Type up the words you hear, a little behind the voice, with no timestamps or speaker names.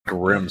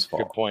Grimm's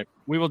fault. Good point.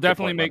 We will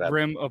definitely make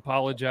Grimm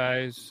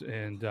apologize.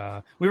 And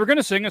we were going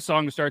to sing a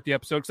song to start the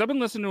episode because I've been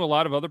listening to a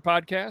lot of other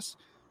podcasts,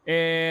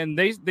 and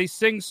they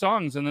sing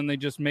songs and then they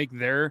just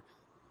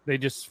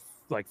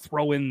like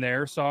throw in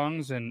their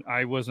songs, and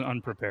I wasn't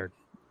unprepared.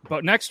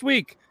 But next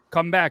week,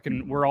 come back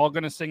and we're all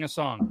going to sing a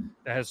song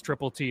that has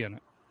Triple T in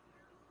it.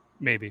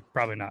 Maybe,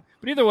 probably not.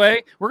 But either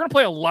way, we're going to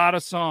play a lot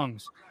of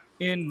songs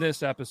in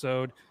this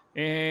episode,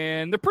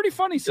 and they're pretty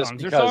funny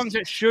songs. They're songs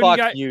that shouldn't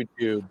get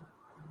YouTube.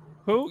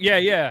 Who?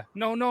 Yeah.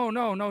 No.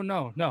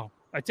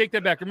 I take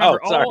that back. Remember,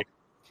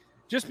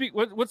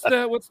 what's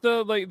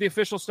the like the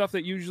official stuff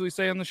that you usually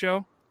say on the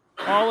show?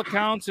 All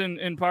accounts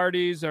and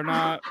parties are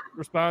not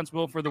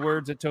responsible for the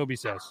words that Toby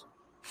says.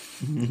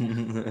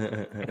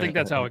 I think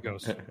that's how it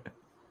goes.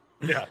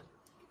 Yeah.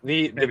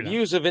 The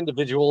views of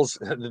individuals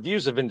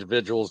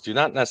do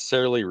not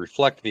necessarily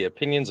reflect the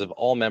opinions of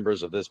all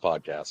members of this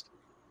podcast.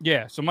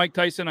 Yeah. So Mike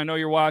Tyson, I know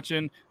you're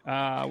watching.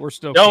 We're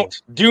still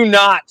do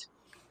not.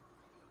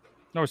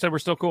 No, I said we're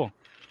still cool.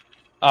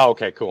 Oh,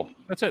 okay, cool.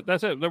 That's it.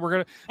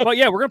 We're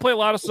gonna play a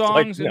lot of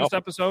songs in this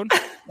episode.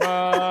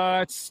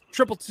 It's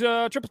Triple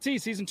T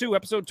Season 2,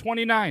 Episode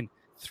 29,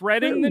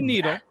 Threading the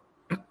Needle,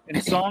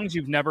 and songs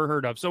you've never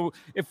heard of. So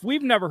if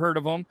we've never heard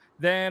of them,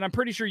 then I'm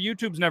pretty sure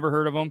YouTube's never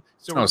heard of them.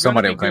 So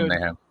somebody will claim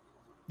they have.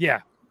 Yeah,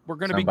 we're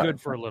gonna be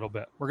good for a little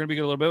bit.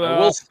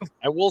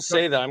 I will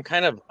say that I'm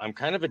kind of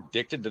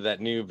addicted to that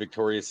new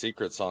Victoria's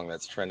Secret song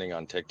that's trending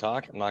on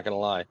TikTok. I'm not gonna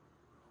lie.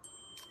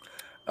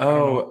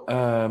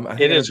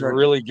 It is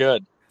really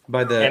good.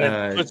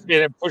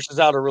 It pushes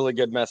out a really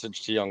good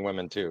message to young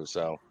women too.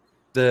 So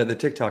the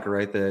TikToker,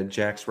 right? The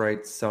Jack's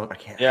Right song. I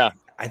think I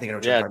know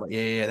what you're talking about.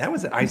 Yeah. That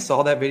was. I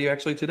saw that video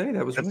actually today.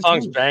 That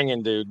song's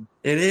banging, dude.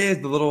 It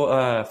is the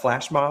little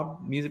flash mob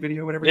music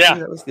video, whatever. Yeah,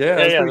 that was,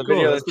 the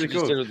video that's pretty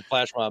cool. Did with the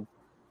flash mob.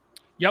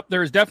 Yep,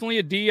 there's definitely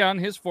a D on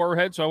his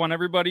forehead. So I want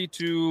everybody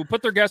to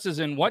put their guesses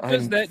in. What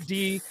does that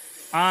D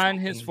on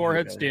his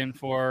forehead stand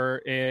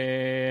for?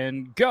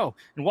 And go.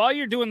 And while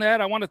you're doing that,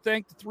 I want to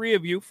thank the three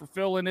of you for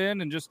filling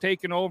in and just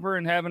taking over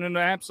and having an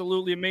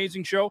absolutely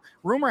amazing show.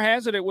 Rumor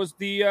has it was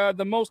the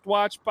most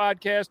watched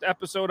podcast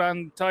episode on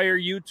entire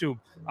YouTube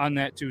on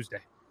that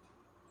Tuesday.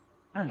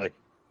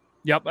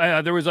 Yep,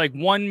 there was like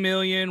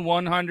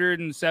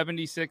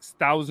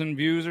 1,176,000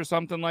 views or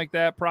something like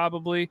that,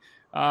 probably.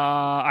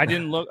 I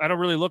don't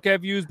really look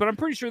at views, but I'm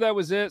pretty sure that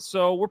was it.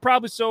 So we're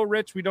probably so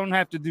rich we don't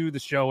have to do the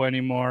show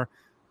anymore.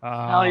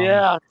 Hell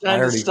yeah! Time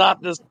to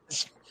stop this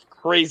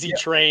crazy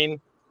train.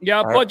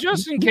 Yeah, but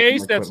just in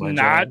case that's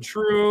not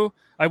true,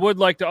 I would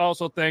like to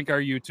also thank our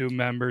YouTube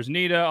members: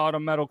 Nita,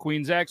 Autumn Metal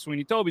Queen, Zach,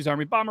 Sweeney, Toby's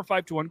Army, Bomber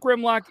 521,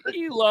 Grimlock,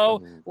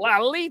 Elo,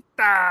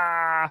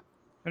 Lalita.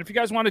 And if you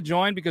guys want to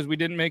join because we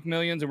didn't make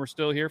millions and we're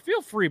still here,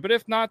 feel free. But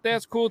if not,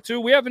 that's cool too.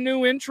 We have a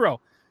new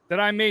intro that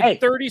I made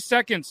 30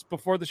 seconds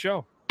before the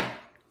show.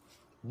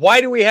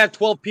 Why do we have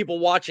 12 people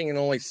watching and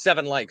only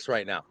 7 likes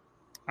right now?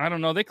 I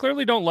don't know. They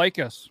clearly don't like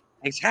us.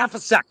 Takes half a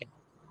second.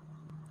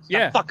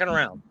 Stop fucking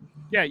around.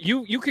 Yeah,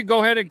 you could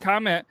go ahead and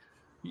comment.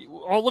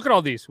 Oh, look at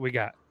all these. We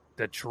got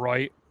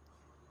Detroit.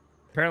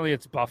 Apparently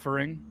it's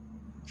buffering.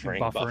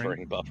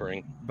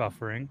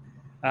 Buffering.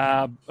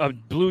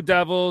 Blue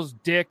Devils,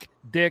 Dicks,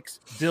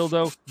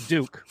 Dildo,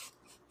 Duke.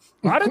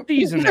 A lot of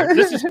D's in there.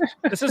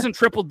 This isn't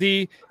Triple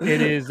D.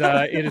 It is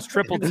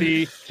Triple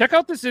T. Check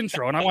out this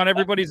intro, and I want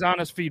everybody's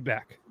honest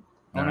feedback.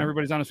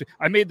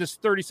 I made this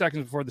 30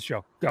 seconds before the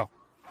show. Go.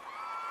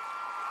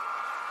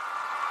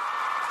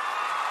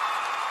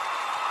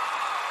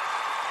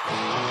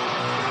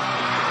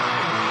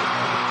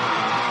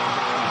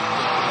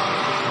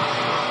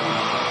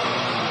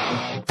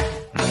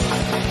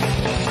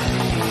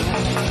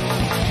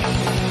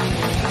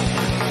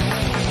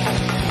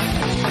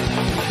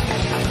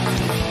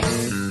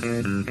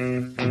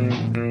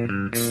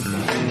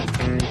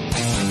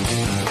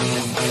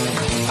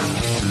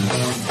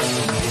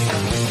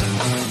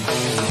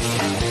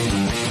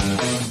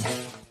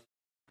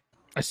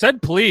 I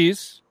said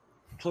please.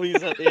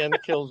 Please at the end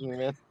kills me,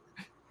 man.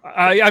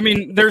 I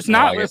mean, it's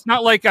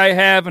not like I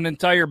have an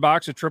entire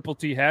box of Triple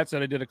T hats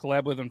that I did a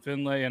collab with in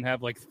Finlay and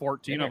have like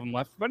 14 of them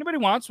left. If anybody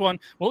wants one,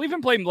 we'll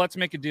even play Let's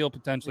Make a Deal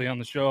potentially on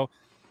the show.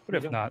 But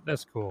if not,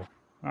 that's cool.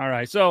 All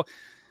right. So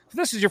if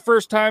this is your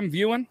first time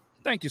viewing,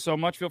 thank you so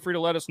much. Feel free to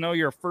let us know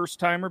you're a first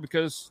timer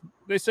because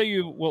they say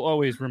you will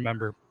always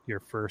remember your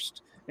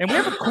first. And we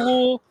have a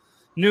cool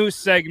new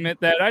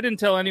segment that I didn't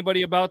tell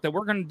anybody about that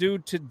we're going to do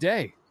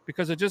today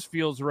because it just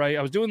feels right.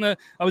 I was doing the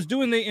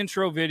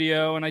intro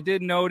video and I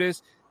did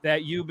notice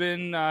that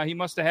Euban, he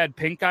must have had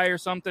pink eye or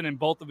something in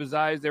both of his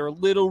eyes. They were a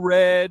little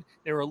red.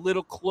 They were a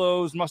little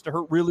closed. Must have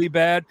hurt really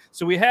bad.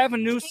 So we have a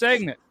new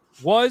segment.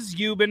 Was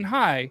Euban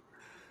high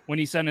when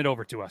he sent it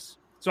over to us?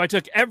 So I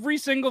took every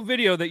single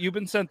video that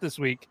Euban sent this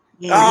week.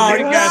 We're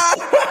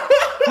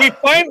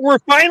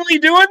finally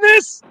doing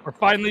this? We're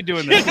finally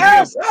doing this.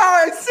 Yes!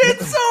 I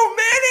sent so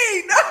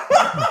many!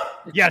 No!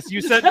 Yes,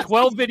 you sent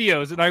 12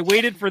 videos, and I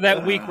waited for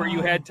that week where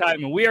you had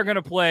time. And we are going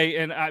to play.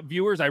 And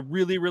viewers, I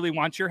really, really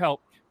want your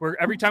help. where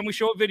every time we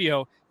show a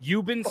video,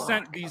 you've been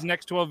sent these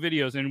next 12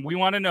 videos, and we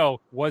want to know,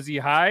 was he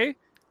high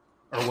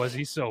or was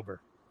he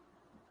sober?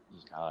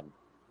 God.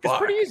 It's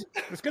pretty easy.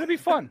 It's going to be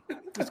fun.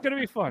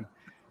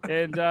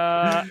 And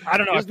I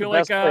don't know. I feel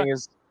like thing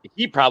is,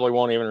 he probably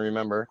won't even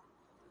remember.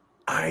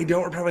 I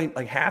don't probably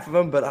like half of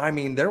them, but I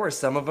mean, there were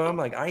some of them.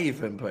 Like I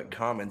even put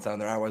comments on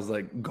there. I was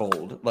like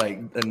gold.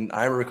 Like, and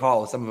I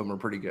recall some of them were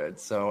pretty good.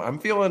 So I'm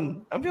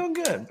feeling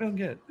good. I'm feeling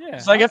good. Yeah.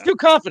 It's like I feel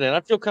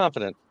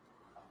confident.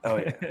 Oh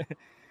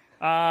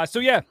yeah. So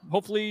yeah,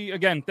 hopefully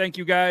again, thank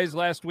you guys.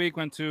 Last week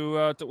went to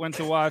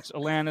watch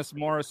Alanis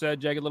Morissette,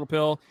 Jagged Little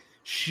Pill.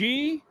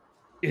 She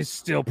is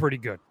still pretty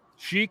good.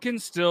 She can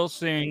still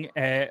sing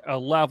at a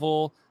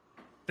level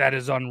that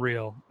is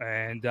unreal,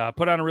 and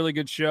put on a really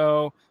good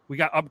show. We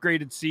got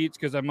upgraded seats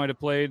because I might have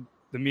played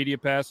the media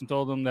pass and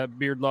told them that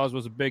beard laws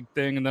was a big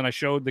thing, and then I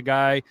showed the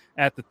guy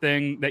at the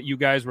thing that you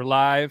guys were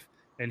live,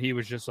 and he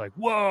was just like,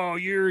 "Whoa,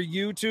 you're a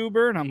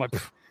YouTuber?" And I'm like,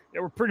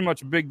 "Yeah, we're pretty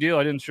much a big deal."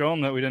 I didn't show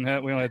him that we only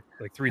had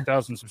like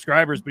 3,000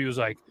 subscribers, but he was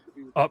like,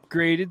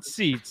 "Upgraded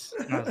seats,"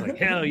 and I was like,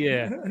 "Hell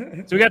yeah!"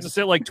 So we got to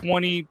sit like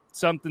 20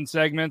 something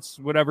segments,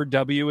 whatever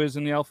W is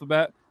in the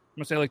alphabet. I'm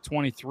gonna say like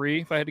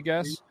 23 if I had to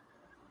guess.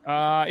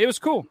 It was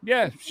cool.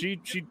 Yeah, she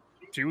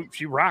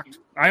rocked.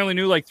 I only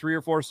knew like 3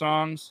 or 4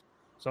 songs,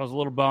 so I was a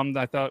little bummed.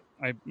 I thought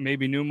I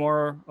maybe knew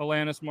more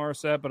Alanis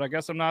Morissette, but I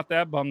guess I'm not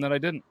that bummed that I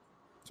didn't.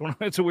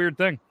 It's a weird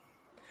thing,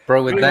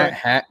 bro. With that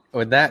hat,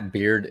 with that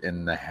beard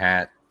and the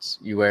hats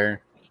you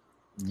wear,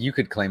 you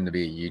could claim to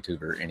be a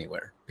YouTuber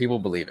anywhere. People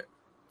believe it.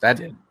 That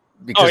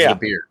because of the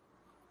beard,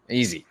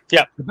 easy.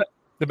 Yeah.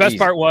 The best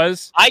part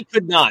was I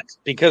could not,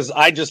 because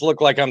I just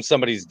look like I'm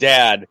somebody's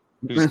dad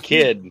whose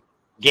kid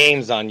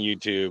games on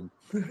YouTube,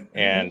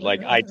 and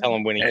like I tell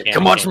him when he can't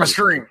come watch my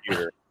stream.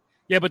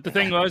 Yeah, but the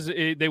thing was,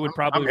 they would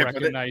probably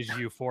recognize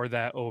you for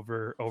that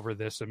over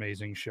this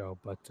amazing show.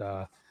 But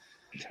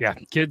yeah,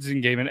 kids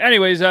and gaming.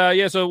 Anyways,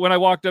 so when I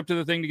walked up to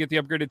the thing to get the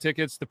upgraded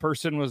tickets, the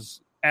person was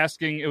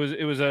asking. It was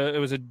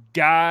a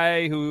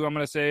guy who I'm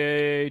gonna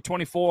say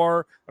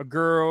 24, a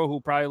girl who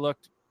probably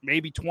looked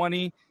maybe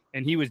 20,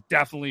 and he was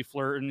definitely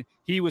flirting.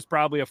 He was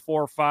probably a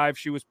 4 or 5.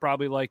 She was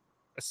probably like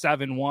a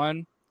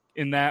 7-1.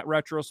 In that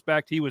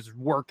retrospect, he was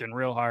working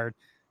real hard,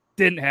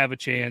 didn't have a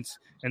chance,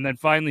 and then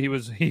finally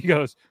he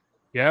goes,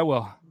 "Yeah,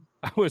 well,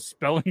 I was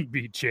spelling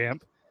bee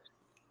champ,"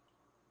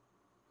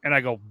 and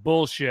I go,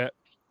 "Bullshit."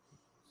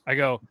 I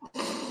go,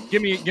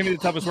 give me the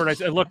toughest word.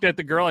 I looked at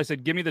the girl. I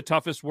said, "Give me the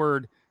toughest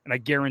word, and I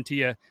guarantee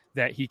you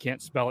that he can't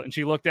spell it." And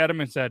she looked at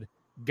him and said,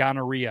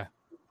 "Gonorrhea."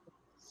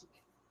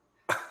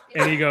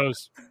 And he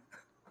goes,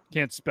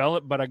 "Can't spell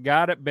it, but I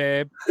got it,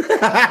 babe."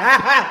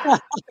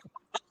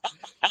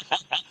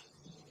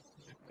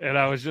 And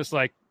I was just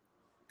like,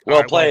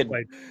 well played.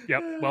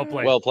 Yep, well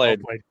played. Well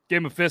played. Gave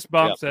him a fist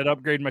bump, said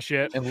upgrade my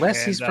shit.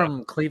 Unless he's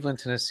from Cleveland,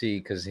 Tennessee,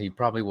 because he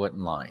probably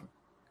wasn't lying.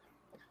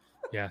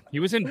 Yeah,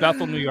 he was in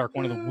Bethel, New York,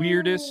 one of the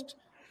weirdest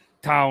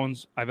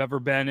towns I've ever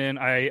been in.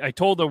 I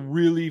told a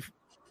really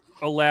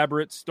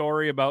elaborate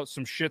story about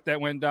some shit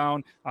that went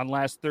down on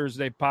last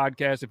Thursday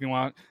podcast. If you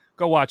want,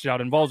 go watch it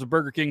out. It involves a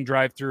Burger King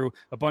drive-through,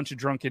 a bunch of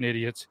drunken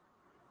idiots,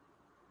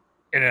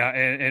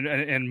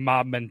 and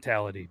mob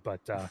mentality,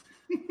 but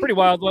pretty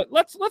wild.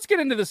 Let's get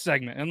into this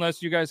segment,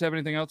 unless you guys have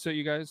anything else that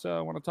you guys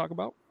want to talk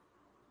about.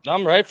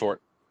 I'm ready for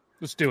it.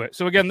 Let's do it.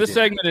 So again, this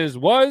segment is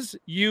Was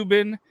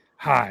Euban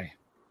High?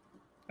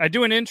 I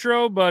do an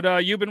intro, but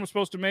Euban was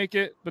supposed to make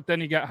it, but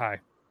then he got high.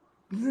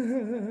 See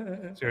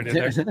what I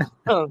did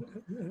there?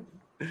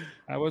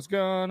 I was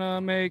gonna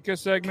make a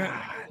segment,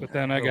 but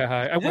then I got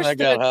high. I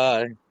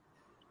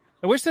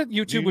wish that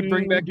YouTube would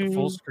bring back the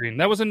full screen.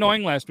 That was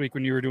annoying last week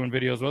when you were doing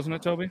videos, wasn't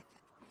it, Toby?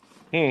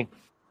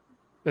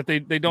 That they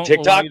don't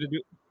TikTok? allow you to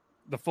do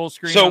the full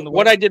screen. So on the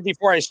what web. I did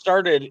before I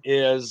started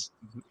is,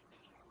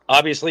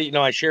 obviously,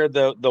 I shared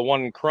the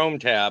one Chrome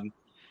tab,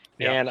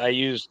 and I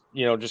used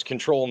just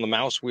controlling the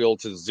mouse wheel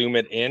to zoom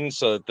it in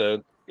so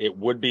that it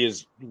would be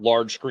as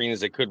large screen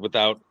as it could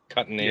without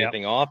cutting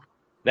anything off.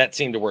 That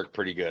seemed to work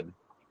pretty good.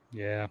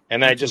 Yeah.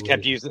 And I just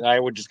kept using, I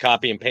would just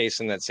copy and paste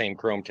in that same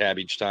Chrome tab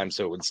each time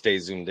so it would stay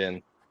zoomed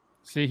in.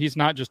 See, he's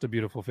not just a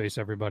beautiful face,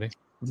 everybody.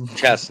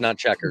 Chess, not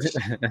checkers.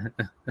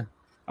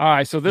 All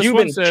right, so this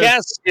one says...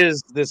 Chess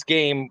is this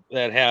game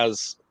that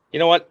has, you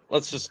know what?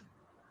 Let's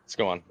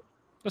go on.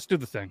 Let's do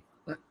the thing.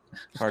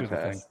 Hard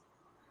pass.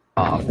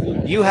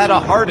 You had a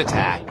heart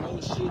attack.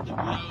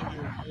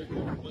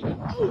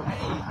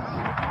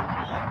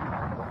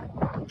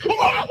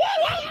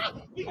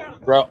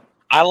 Bro,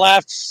 I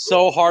laughed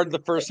so hard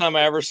the first time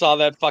I ever saw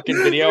that fucking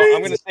video. I'm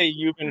going to say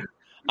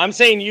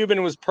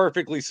Euban was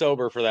perfectly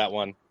sober for that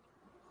one.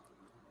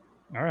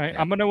 All right,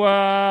 I'm gonna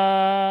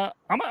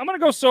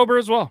go sober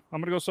as well. I'm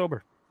gonna go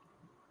sober.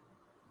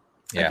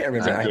 Yeah,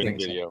 I think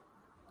video.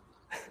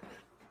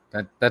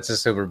 That's a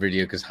sober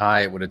video because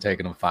high it would have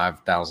taken him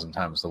 5,000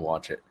 times to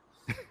watch it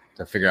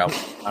to figure out.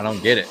 I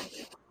don't get it.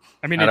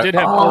 I mean, it did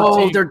have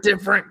 14. They're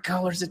different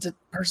colors. It's a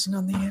person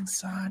on the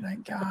inside. I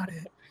got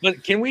it.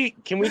 But can we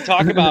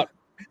talk about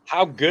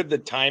how good the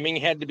timing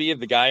had to be of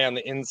the guy on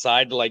the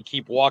inside to like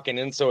keep walking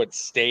in so it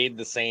stayed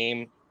the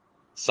same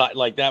side.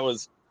 Like that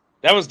was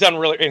done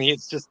really, and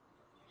it's just.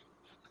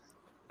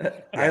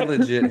 I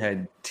legit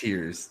had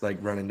tears like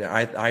running down.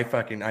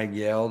 I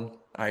yelled,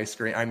 I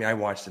screamed. I mean, I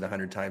watched it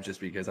 100 times just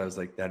because I was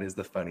like, that is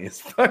the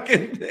funniest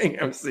fucking thing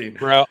I've seen.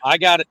 Bro, I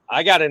got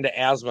into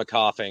asthma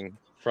coughing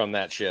from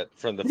that shit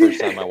from the first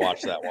time I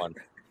watched that one.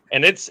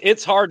 And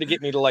it's hard to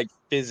get me to like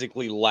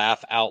physically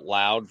laugh out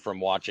loud from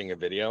watching a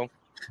video.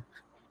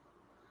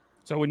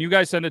 So when you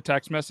guys send a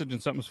text message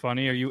and something's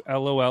funny, are you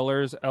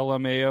LOLers,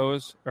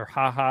 LMAOs, or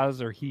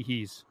ha-has, or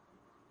hee-hees?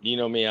 You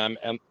know me, I'm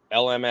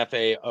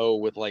LMFAO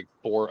with like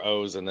 4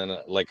 O's and then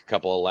like a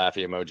couple of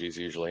laughy emojis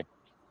usually.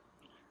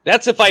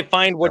 That's if I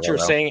find what you're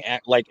saying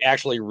like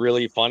actually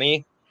really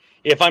funny.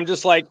 If I'm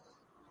just like,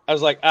 I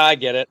was like, I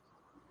get it.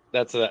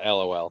 That's a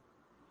LOL.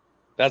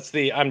 That's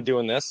the I'm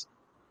doing this.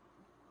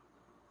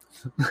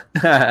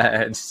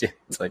 It's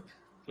like,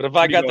 but if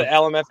I got the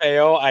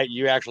LMFAO,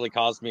 you actually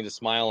caused me to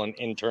smile, and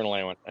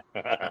internally I went.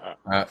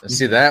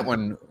 See that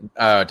one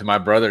to my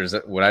brothers.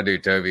 What I do,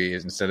 Toby,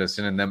 is instead of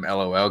sending them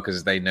LOL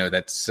because they know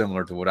that's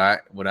similar to what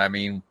I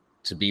mean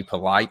to be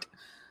polite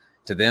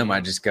to them,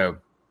 I just go,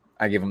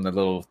 I give them the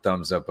little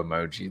thumbs up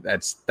emoji.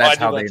 That's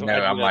how they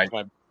know. I'm like,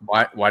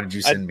 why did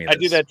you send me this? I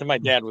do that to my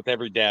dad with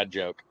every dad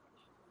joke.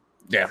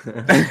 Yeah.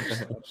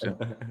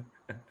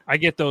 I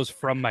get those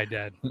from my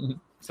dad,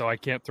 so I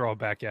can't throw it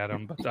back at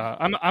him. But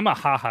I'm a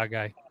haha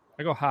guy.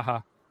 I go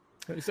haha.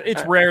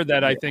 It's rare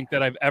that I think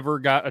that I've ever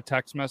got a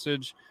text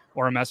message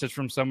or a message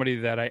from somebody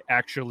that I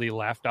actually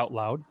laughed out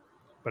loud.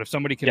 But if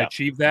somebody can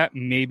achieve that,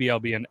 maybe I'll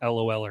be an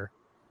LOLer.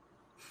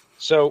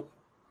 So,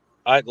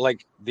 I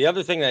like the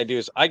other thing that I do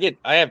is I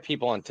have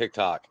people on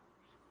TikTok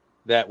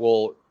that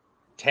will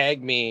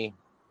tag me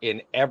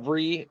in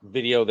every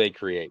video they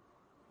create.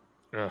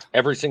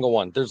 Every single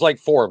one. There's like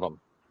 4 of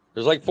them.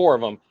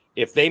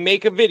 If they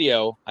make a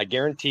video, I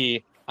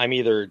guarantee I'm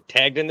either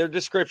tagged in their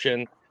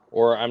description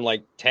or I'm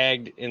like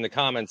tagged in the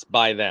comments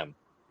by them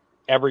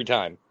every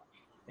time.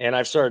 And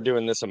I've started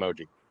doing this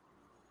emoji.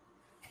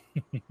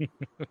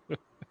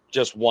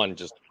 Just one.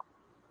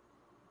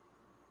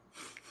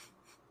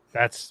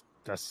 That's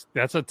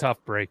a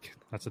tough break.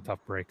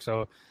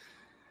 So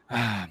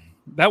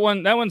that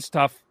one's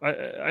tough.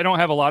 I don't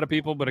have a lot of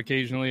people, but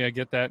occasionally I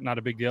get that. Not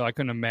a big deal. I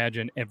couldn't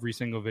imagine every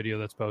single video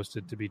that's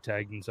posted to be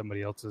tagged in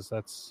somebody else's.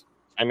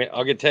 I mean,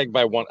 I'll get tagged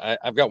by one.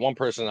 I've got one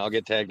person. I'll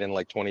get tagged in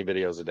like 20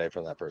 videos a day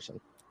from that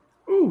person.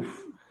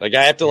 Oof. Like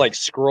I have to like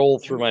scroll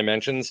through my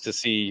mentions to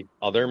see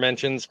other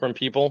mentions from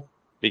people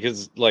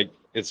because like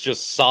it's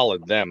just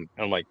solid them.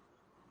 And I'm like,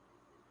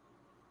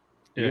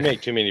 you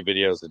make too many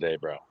videos a day,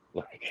 bro.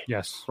 Like,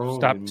 yes.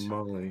 Stop.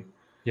 Moly.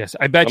 Yes,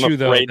 I bet you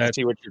though. To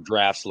see what your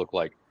drafts look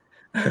like.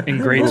 In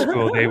grade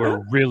school, they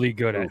were really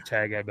good at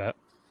tag. I bet.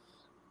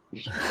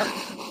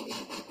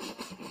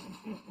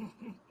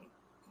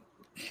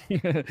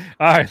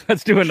 All right,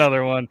 let's do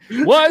another one.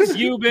 Was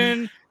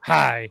Euban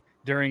high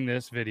during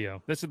this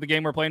video? This is the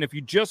game we're playing. If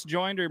you just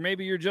joined, or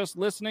maybe you're just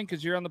listening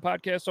because you're on the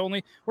podcast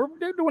only, we're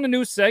doing a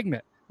new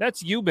segment.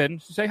 That's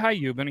Euban. Say hi,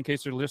 Euban, in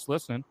case they're just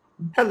listening.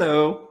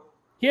 Hello.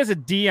 He has a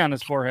D on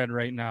his forehead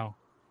right now,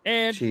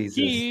 and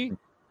he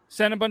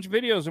sent a bunch of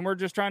videos, and we're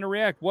just trying to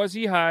react. Was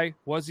he high?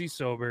 Was he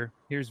sober?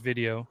 Here's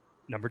video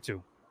number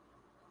 2.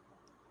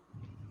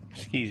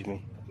 Excuse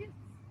me.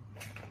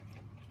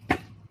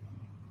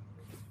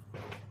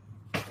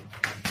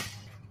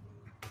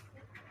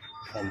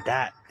 And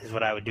that is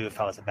what I would do if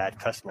I was a bad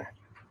customer.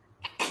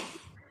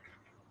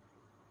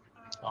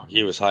 Oh,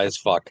 he was high as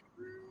fuck.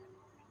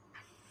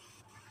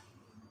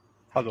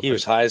 He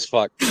was high as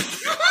fuck.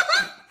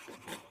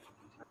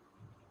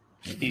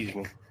 Excuse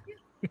me.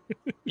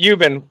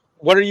 Euban,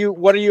 what are you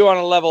on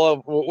a level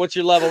of? What's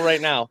your level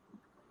right now?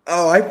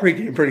 Oh, I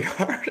pregame pretty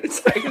hard.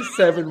 It's like a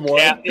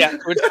 7-1. Yeah.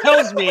 Which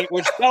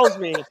tells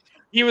me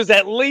he was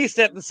at least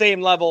at the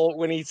same level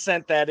when he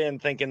sent that in,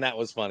 thinking that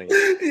was funny.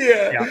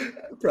 Yeah.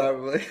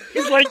 Probably.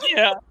 He's like,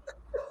 yeah.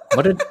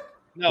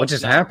 What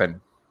just happened?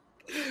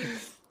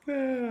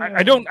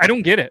 I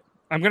don't get it.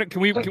 We're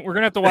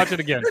gonna have to watch it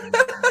again.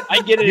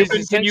 I get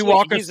it. Can you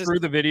walk us through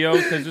the video?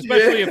 Because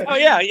especially if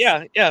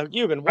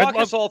Euban, walk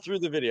us all through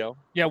the video.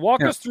 Yeah,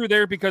 walk us through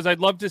there because I'd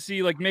love to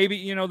see like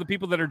maybe the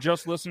people that are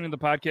just listening to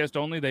the podcast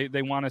only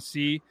they want to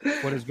see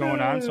what is going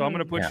on. So I'm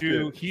gonna put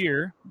you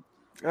here.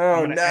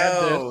 Oh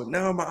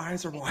no, my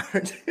eyes are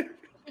watered.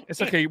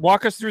 It's okay.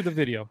 Walk us through the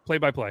video, play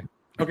by play.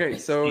 Okay,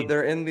 so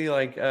they're in the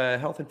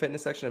health and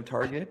fitness section of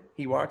Target.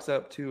 He walks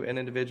up to an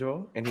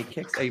individual and he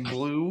kicks a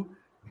blue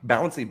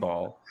bouncy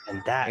ball.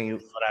 And that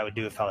is what I would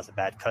do if I was a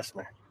bad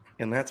customer.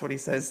 And that's what he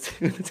says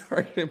to the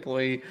Target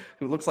employee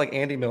who looks like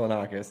Andy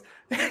Milonakis.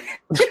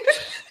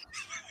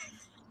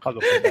 I'll go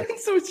play that.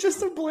 So it's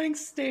just a blank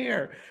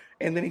stare.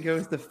 And then he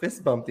goes to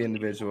fist bump the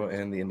individual,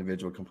 and the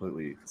individual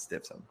completely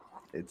stiffs him.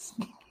 It's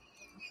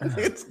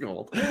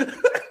gold.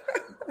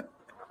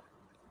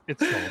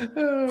 It's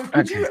gold.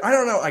 I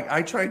don't know. Like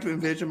I tried to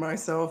envision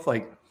myself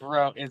like,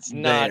 bro, it's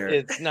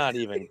not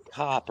even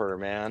copper,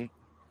 man.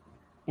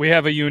 We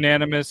have a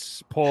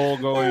unanimous poll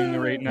going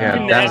right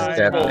now. Yeah, that's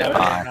definitely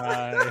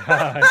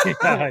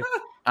high.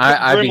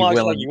 I'd be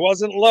willing. Like he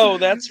wasn't low,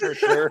 that's for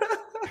sure.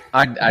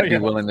 I'd be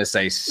willing to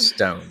say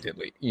stoned at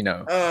least.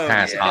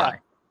 Past high.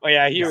 Oh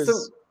yeah, he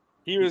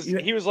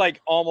was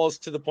like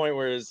almost to the point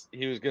where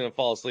he was gonna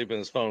fall asleep and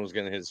his phone was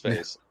gonna hit his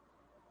face.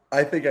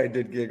 I think I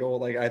did giggle.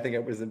 Like, I think I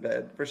was in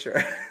bed for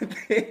sure.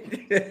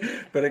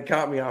 But it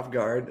caught me off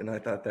guard. And I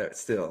thought that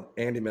still,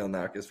 Andy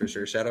Milnakis for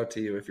sure. Shout out to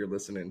you if you're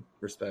listening.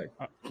 Respect.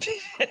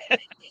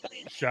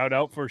 Shout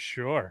out for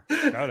sure.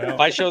 Shout out.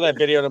 If I show that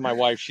video to my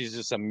wife, she's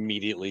just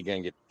immediately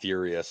going to get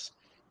furious.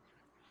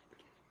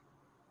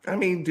 I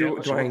mean, do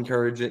I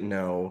encourage it?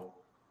 No.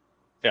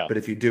 Yeah. But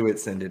if you do it,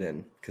 send it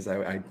in because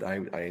I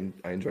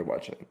enjoy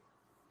watching it.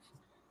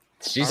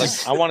 Like,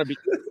 I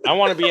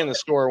want to be in the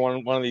store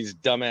when one of these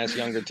dumbass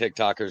younger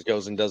TikTokers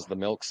goes and does the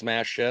milk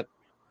smash shit.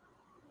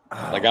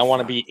 Like, I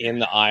want to be in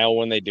the aisle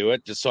when they do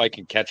it, just so I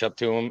can catch up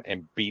to them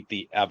and beat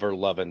the ever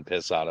loving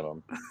piss out of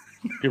them.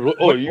 People,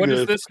 what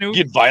is this new?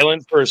 Get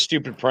violent for a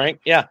stupid prank?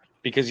 Yeah,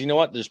 because you know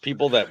what? There's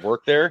people that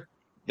work there.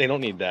 They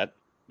don't need that.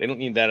 They don't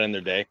need that in their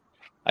day.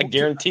 I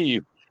guarantee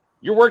you.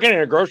 You're working in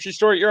a grocery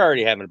store. You're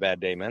already having a bad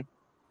day, man.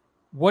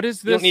 What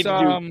is this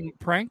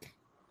prank?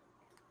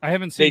 I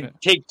haven't seen it.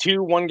 They take 2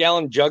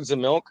 1-gallon jugs of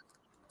milk.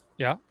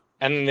 Yeah.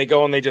 And then they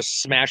go and they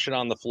just smash it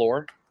on the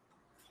floor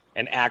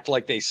and act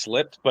like they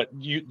slipped. But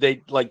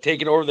they like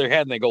take it over their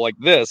head and they go like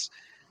this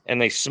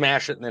and they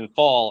smash it and then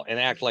fall and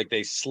act like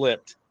they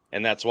slipped.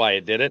 And that's why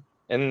it did it.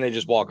 And then they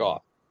just walk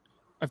off.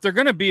 If they're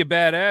going to be a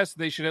badass,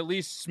 they should at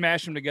least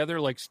smash them together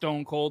like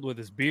Stone Cold with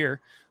his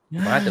beer.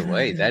 By the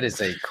way, that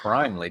is a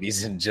crime,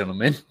 ladies and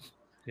gentlemen.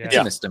 Yeah. It's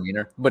a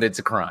misdemeanor, but it's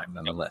a crime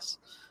nonetheless.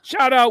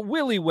 Shout out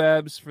Willie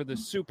Webbs for the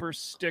super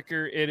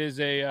sticker. It is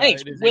a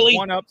Thanks, Willie. a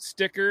 1-up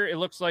sticker. It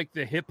looks like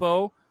the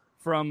hippo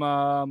from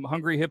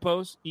Hungry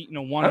Hippos eating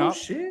a 1-up. Oh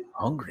shit!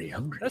 Hungry.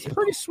 That's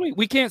pretty sweet.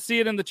 We can't see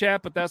it in the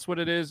chat, but that's what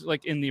it is.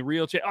 Like in the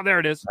real chat. Oh, there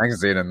it is. I can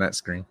see it on that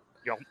screen.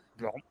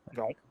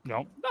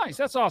 No. Nice.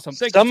 That's awesome.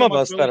 Thank Some you so of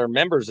much, us Willie. that are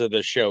members of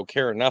this show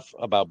care enough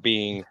about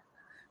being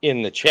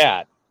in the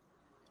chat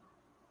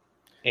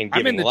and I'm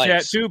in giving the likes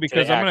chat too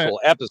because to the I'm gonna.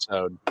 actual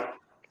episode.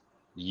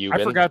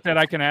 I forgot that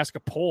I can ask a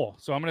poll,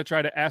 so I'm going to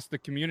try to ask the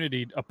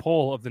community a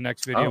poll of the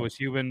next video. Is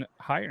Euban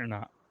high or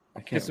not?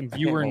 Get some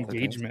viewer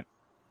engagement.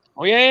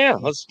 Oh yeah.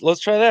 Let's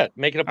try that.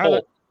 Make it a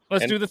poll.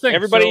 Let's do the thing.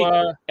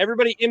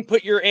 Everybody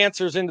input your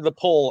answers into the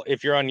poll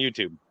if you're on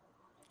YouTube.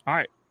 All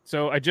right.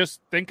 So I just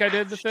think I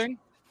did the thing.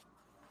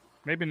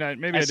 Maybe not.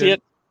 Maybe I see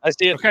did. I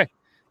see it. Okay.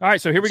 All right.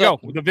 So here we go.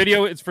 The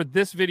video is for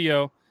this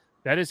video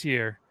that is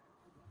here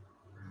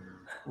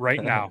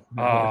right now.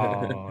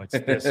 Oh, it's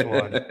this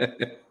one.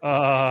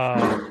 All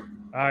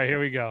right. Here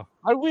we go.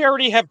 We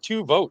already have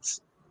 2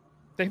 votes.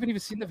 They haven't even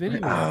seen the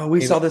video. Oh,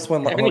 we saw this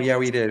one. Oh, yeah,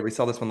 we did. We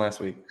saw this one last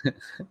week.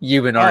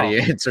 Euban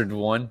already answered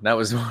one. That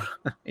was one.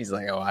 He's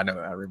like, I know.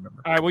 I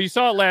remember. All right. Well, you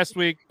saw it last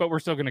week, but we're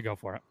still going to go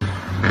for it.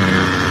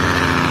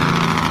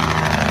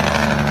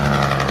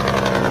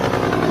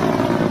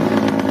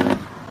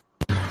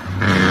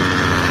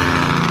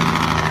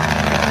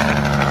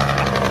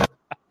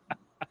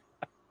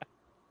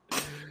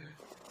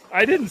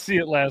 I didn't see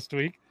it last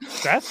week.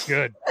 That's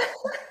good.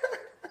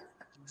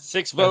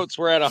 6 votes.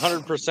 We're at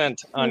 100%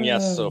 on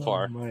yes so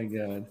far. Oh my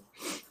god.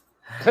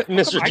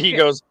 Mr. T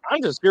goes,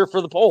 I'm just here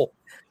for the poll.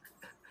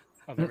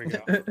 Oh, there we go.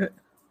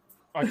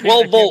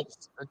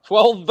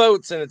 12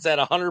 votes, and it's at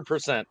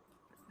 100%.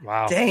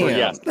 Wow. Damn.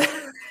 Yes.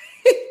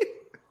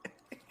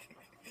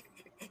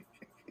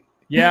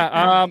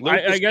 Yeah.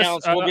 I guess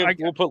counts.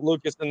 We'll put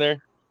Lucas in there.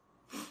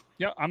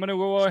 Yeah, I'm gonna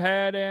go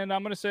ahead and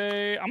I'm gonna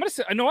say,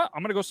 you know what?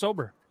 I'm gonna go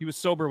sober. He was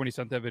sober when he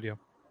sent that video.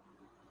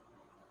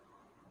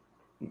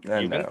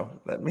 I know.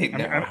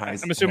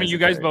 I'm assuming you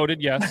guys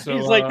voted yes. So,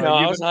 he's like, no,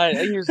 I was high.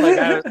 He was like,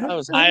 I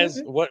was high as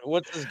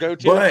what's his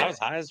go-to? I was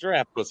high as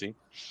giraffe pussy.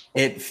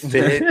 It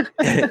fit.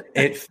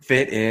 It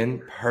fit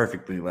in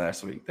perfectly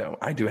last week, though.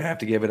 I do have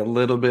to give it a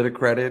little bit of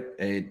credit.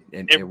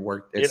 It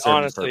worked. It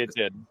honestly, it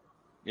did.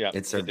 Yeah,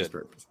 it served its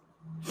purpose.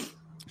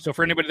 So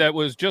for anybody that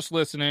was just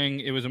listening,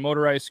 it was a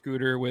motorized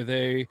scooter with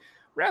a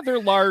rather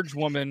large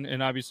woman,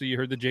 and obviously you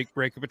heard the Jake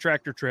brake of a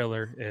tractor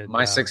trailer. And,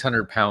 my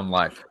 600-pound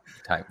life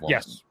type woman.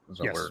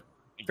 Yes,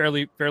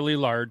 fairly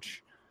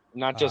large.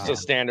 Not just a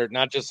standard,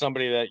 not just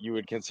somebody that you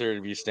would consider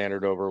to be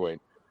standard overweight.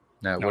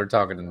 No, we're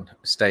talking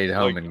stayed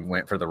home and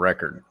went for the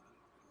record.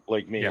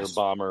 Like me or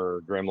Bomber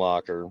or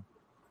Grimlock or.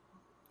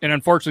 And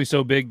unfortunately,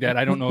 so big that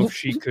I don't know if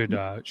she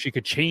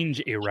could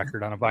change a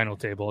record on a vinyl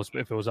table if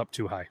it was up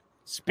too high.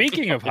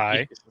 Speaking of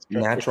high,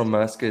 Natural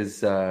Musk is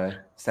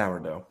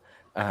sourdough.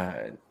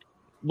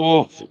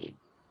 Ooh.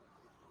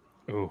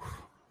 All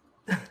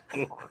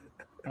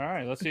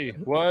right, let's see.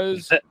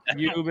 Was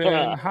you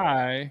been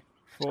high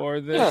for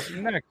this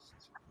next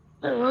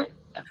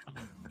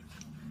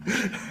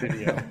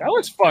video? That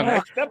was fun.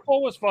 That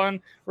poll was fun.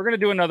 We're gonna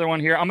do another one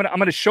here. I'm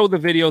gonna show the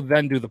video,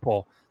 then do the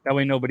poll. That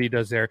way nobody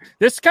does there.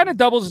 This kind of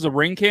doubles as a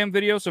ring cam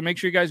video, so make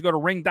sure you guys go to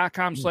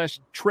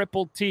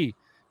ring.com/triple T.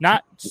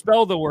 Not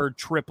spell the word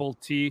triple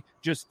T,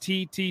 just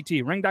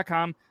TTT.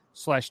 Ring.com/triple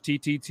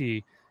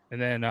TTT,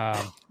 and then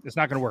it's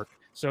not going to work.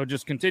 So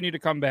just continue to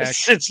come back.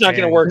 It's not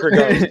going to work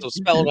regardless. So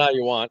spell it how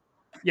you want.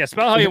 Yeah,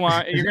 spell how you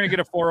want. You're going to get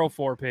a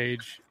 404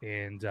 page,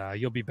 and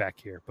you'll be back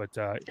here. But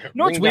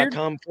no, it's weird.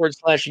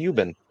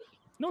 ring.com/Euban.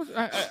 No,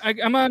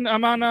 I'm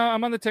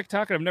on the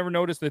TikTok, and I've never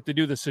noticed that they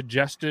do the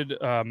suggested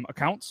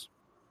accounts.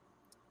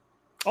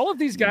 All of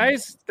these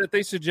guys that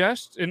they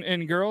suggest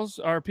and girls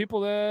are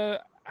people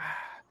that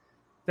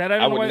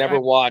I would never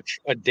watch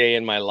a day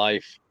in my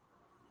life.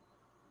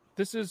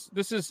 This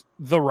is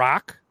The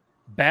Rock,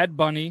 Bad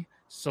Bunny,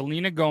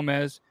 Selena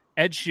Gomez,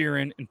 Ed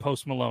Sheeran, and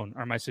Post Malone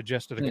are my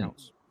suggested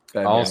accounts.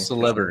 All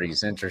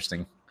celebrities.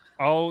 Interesting.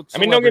 All I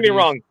mean, don't get me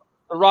wrong.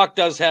 The Rock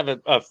does have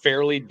a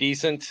fairly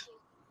decent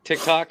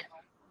TikTok.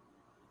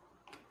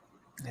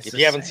 If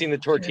you haven't seen the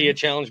tortilla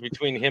challenge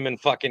between him and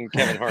fucking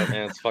Kevin Hart,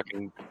 man, it's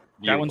fucking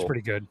beautiful. That one's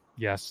pretty good.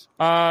 Yes.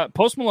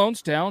 Post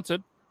Malone's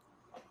talented.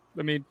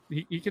 I mean,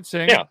 he could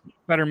sing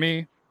better than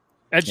me.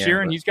 Ed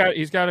Sheeran,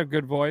 he's got a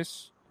good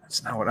voice.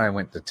 That's not what I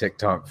went to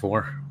TikTok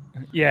for.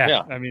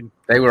 Yeah. I mean,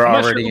 they were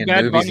already in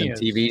movies and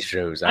TV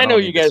shows. I know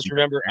you guys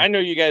remember. I know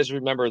you guys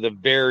remember the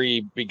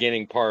very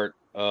beginning part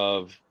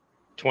of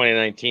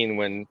 2019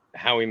 when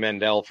Howie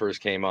Mandel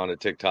first came on to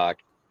TikTok.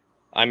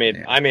 I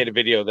made a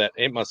video that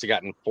it must have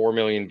gotten 4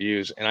 million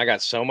views, and I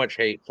got so much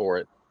hate for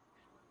it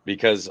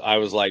because I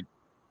was like,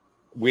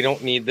 "We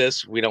don't need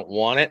this. We don't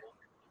want it.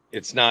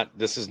 It's not.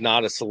 This is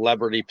not a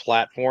celebrity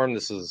platform.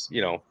 This is,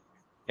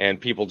 And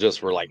people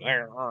just were like,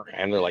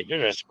 and they're like,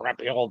 "You're a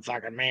scrappy old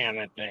fucking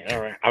man."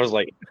 I was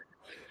like,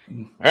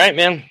 "All right,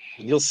 man,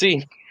 you'll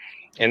see."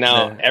 And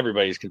now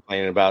everybody's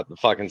complaining about the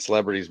fucking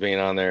celebrities being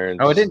on there.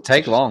 And it didn't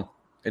take long.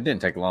 It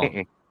didn't take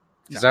long.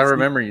 Because I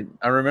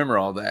remember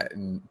all that,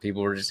 and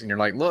people were just, and you're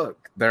like,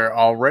 look, they're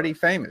already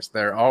famous.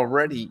 They're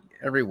already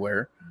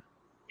everywhere.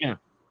 Yeah.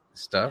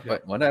 Stuff,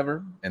 but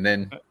whatever. And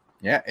then,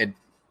 it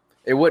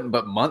wasn't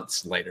but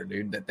months later,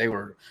 dude, that they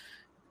were,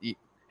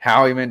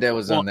 Howie Mandel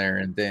was on there,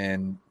 and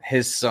then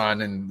his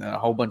son and a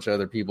whole bunch of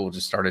other people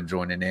just started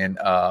joining in.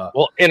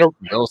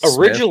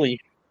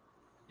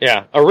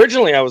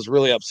 Originally I was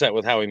really upset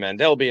with Howie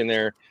Mandel being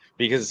there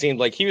because it seemed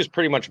like he was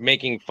pretty much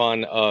making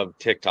fun of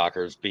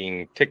TikTokers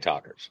being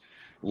TikTokers.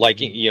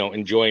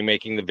 Enjoying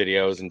making the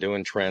videos and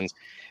doing trends.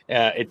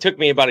 It took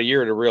me about a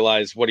year to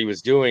realize what he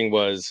was doing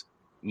was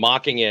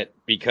mocking it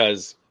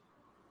because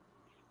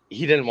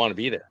he didn't want to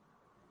be there.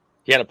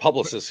 He had a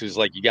publicist who's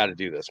like, "You got to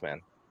do this,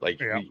 man.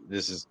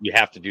 You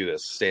have to do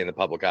this. Stay in the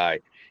public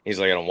eye." He's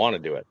like, "I don't want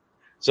to do it."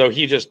 So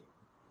he just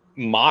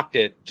mocked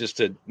it just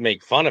to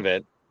make fun of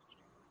it,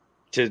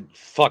 to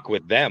fuck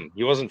with them.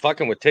 He wasn't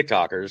fucking with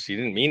TikTokers. He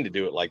didn't mean to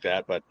do it like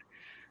that, but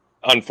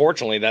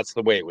unfortunately, that's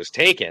the way it was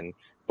taken.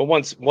 But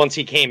once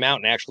he came out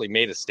and actually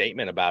made a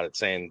statement about it,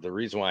 saying the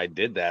reason why I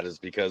did that is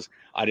because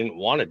I didn't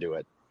want to do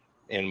it,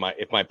 and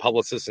if my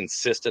publicist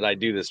insisted I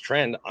do this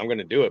trend, I'm going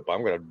to do it, but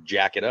I'm going to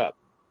jack it up.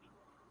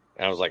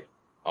 And I was like,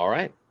 all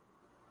right,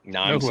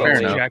 now I'm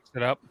jacks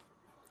it up.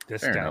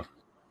 This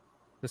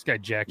guy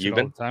jacks it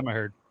all the time. I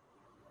heard.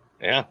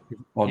 Yeah,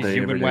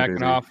 he's been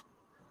whacking off.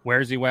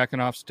 Where's he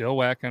whacking off? Still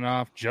whacking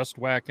off. Just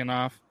whacking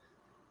off.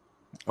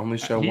 Only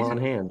show one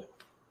hand.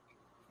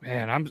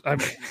 Man, I'm.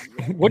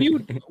 What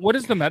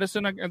is the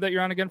medicine that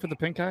you're on again for the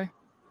pink eye?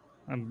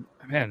 I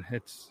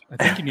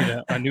think you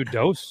need a new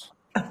dose.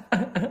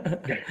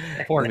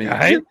 Poor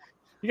guy.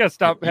 You gotta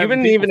stop.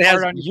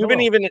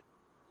 Euban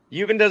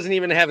doesn't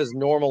even have his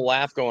normal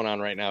laugh going on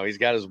right now. He's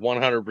got his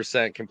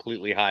 100%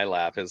 completely high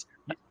laugh. He's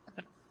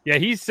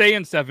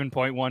saying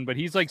 7.1, but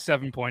he's like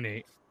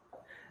 7.8.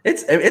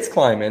 It's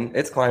climbing.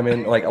 It's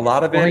climbing. Like a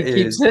lot of it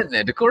keeps hitting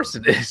it. Of course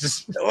it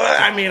is.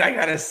 Well, I mean, I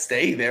gotta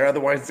stay there,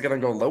 otherwise it's gonna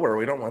go lower.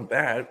 We don't want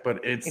that.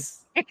 But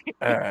it's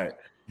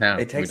no,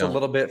 it takes a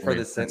little bit for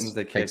the sentence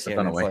to kick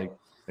in.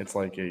 It's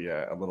like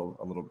a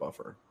little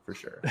buffer for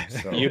sure.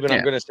 So,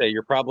 I'm gonna say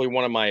you're probably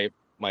one of my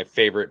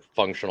favorite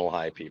functional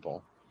high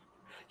people.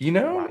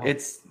 I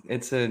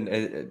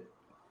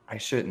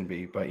shouldn't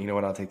be, but you know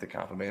what? I'll take the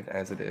compliment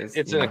as it is.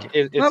 It's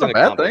not a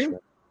bad thing.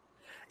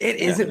 It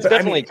isn't. It's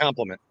definitely a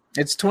compliment.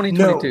 It's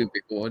 2022,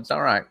 people. It's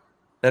all right.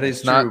 That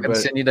is true. Not going to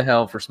send you to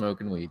hell for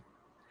smoking weed.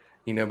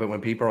 But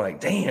when people are like,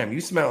 "Damn, you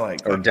smell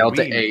like," or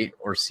Delta 8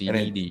 or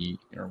CBD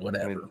or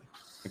whatever.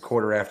 A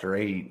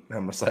 8:15,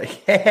 I'm just like,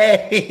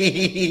 "Hey,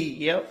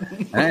 yep."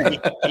 Hey.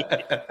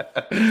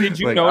 Did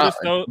you notice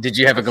though? Did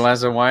you have a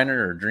glass of wine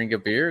or drink a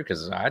beer?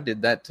 Because I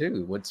did that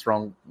too. What's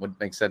wrong? What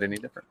makes that any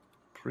different?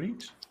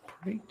 Preach.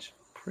 Do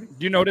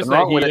you notice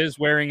that he is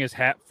wearing his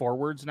hat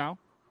forwards now?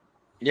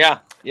 Yeah.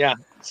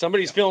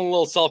 Somebody's feeling a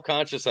little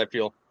self-conscious, I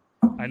feel.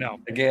 I know.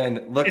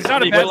 Again, look. It's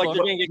not a bad look.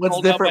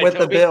 What's different with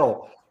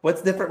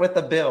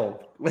the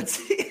bill?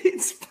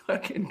 It's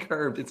fucking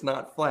curved. It's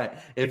not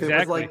flat. If it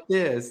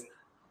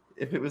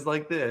was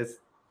like this.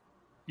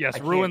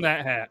 Yes, ruin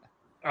that hat.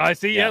 I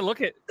see. Yeah,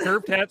 look at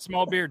curved hat,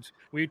 small beards.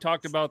 We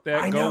talked about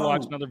that. Go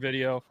watch another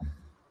video.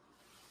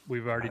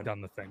 We've already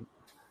done the thing.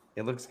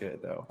 It looks good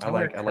though. I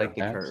like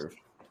the curve.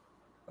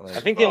 I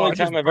think the only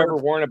time I've ever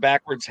worn a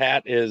backwards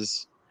hat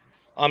is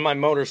on my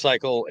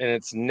motorcycle, and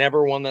it's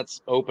never one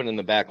that's open in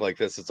the back like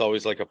this. It's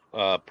always like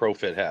a Pro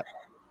Fit hat.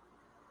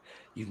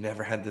 You've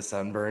never had the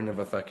sunburn of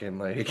a fucking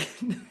like.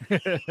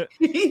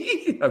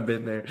 I've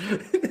been there.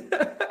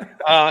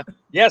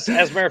 Yes,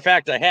 as a matter of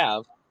fact, I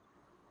have.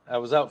 I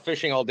was out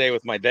fishing all day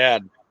with my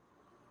dad,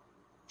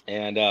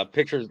 and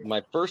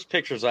my first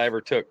pictures I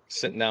ever took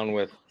sitting down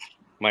with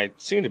my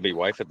soon-to-be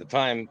wife at the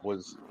time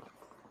was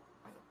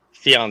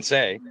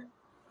fiance.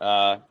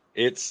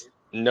 It's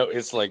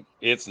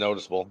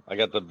noticeable. I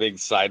got the big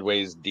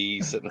sideways D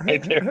sitting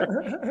right there.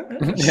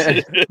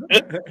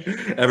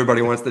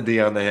 Everybody wants the D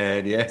on the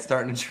head. Yeah,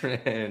 starting to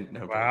trend.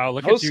 No, wow,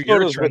 look Those at you.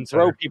 photos would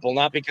throw people,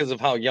 not because of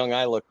how young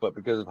I look, but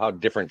because of how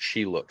different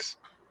she looks.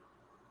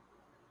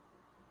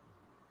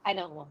 I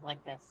don't look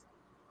like this.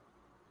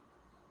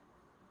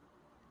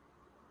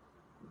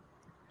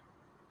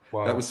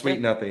 Wow. That was Sweet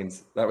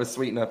Nothings. That was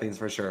Sweet Nothings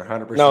for sure.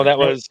 100%. No, that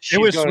was. She's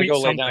was going to go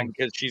something. lay down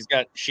because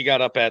she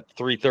got up at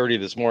 3:30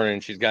 this morning.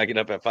 And she's got to get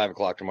up at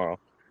 5:00 tomorrow.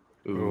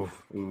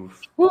 Oof.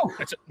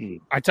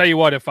 I tell you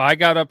what, if I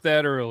got up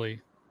that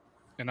early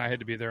and I had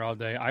to be there all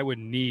day, I would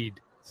need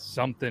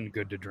something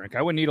good to drink.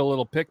 I would need a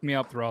little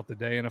pick-me-up throughout the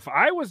day. And if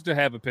I was to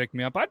have a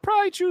pick-me-up, I'd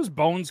probably choose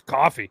Bones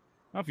Coffee.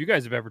 I don't know if you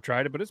guys have ever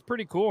tried it, but it's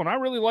pretty cool. And I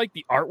really like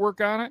the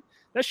artwork on it.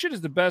 That shit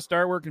is the best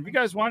artwork. And if you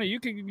guys want it, you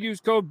can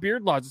use code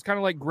BeardLaws. It's kind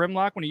of like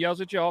Grimlock when he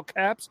yells at you all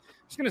caps.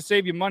 It's going to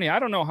save you money. I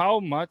don't know how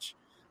much.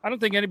 I don't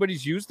think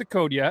anybody's used the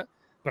code yet,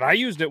 but I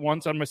used it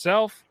once on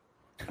myself.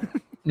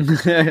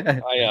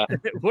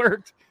 It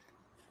worked.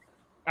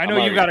 I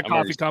know you got a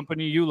coffee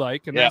company you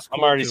like, and that's cool.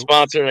 I'm already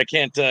sponsored. I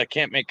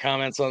can't make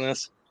comments on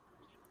this.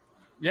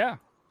 Yeah,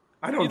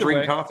 I don't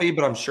drink coffee,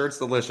 but I'm sure it's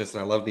delicious,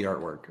 and I love the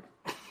artwork.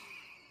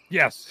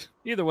 Yes.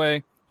 Either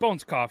way,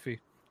 Bones Coffee,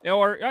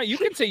 or you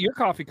can say your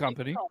coffee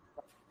company.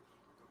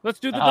 Let's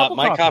do the double.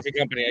 My coffee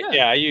company.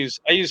 Yeah, I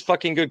use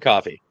fucking good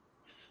coffee.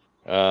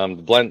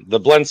 The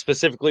blend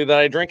specifically that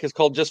I drink is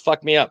called Just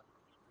Fuck Me Up.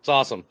 It's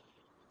awesome.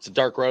 It's a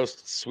dark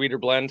roast, sweeter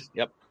blend.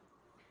 Yep.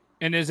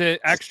 And is it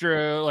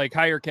extra like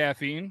higher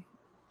caffeine,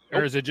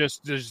 or is it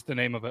just the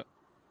name of it?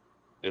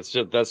 That's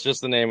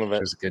just the name of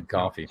it. It's good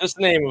coffee. Just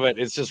the name of it.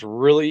 It's just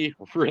really,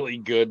 really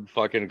good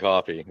fucking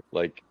coffee.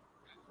 Like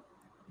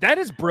that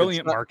is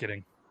brilliant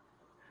marketing.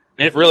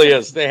 It really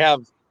is. They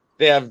have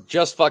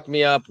Just Fuck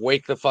Me Up,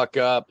 Wake the Fuck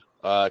Up,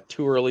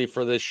 Too Early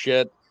for This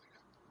Shit.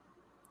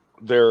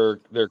 Their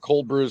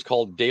cold brews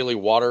called Daily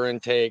Water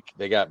Intake.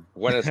 They got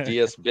Buenos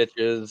Dias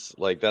Bitches.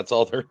 Like those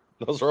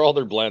are all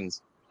their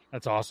blends.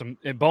 That's awesome.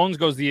 And Bones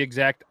goes the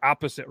exact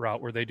opposite route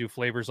where they do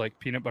flavors like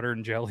peanut butter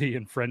and jelly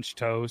and French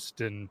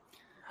toast. And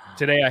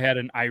today I had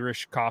an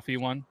Irish coffee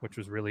one, which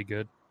was really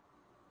good.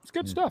 It's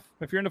good stuff.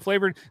 If you're into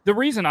flavored, the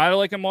reason I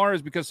like it more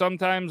is because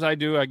sometimes I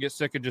get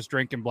sick of just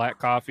drinking black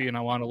coffee and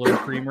I want a little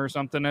creamer or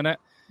something in it.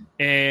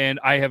 And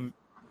I have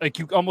like,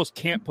 you almost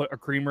can't put a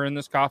creamer in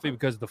this coffee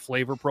because the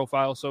flavor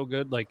profile is so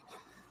good. Like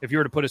if you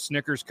were to put a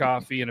Snickers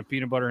coffee and a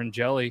peanut butter and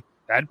jelly,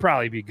 that'd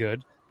probably be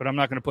good. But I'm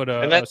not going to put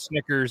a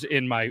Snickers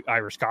in my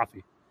Irish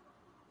coffee.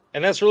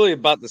 And that's really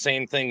about the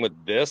same thing with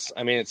this.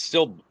 I mean, it's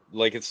still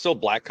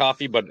black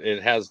coffee, but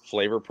it has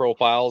flavor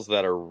profiles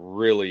that are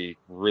really,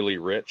 really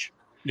rich.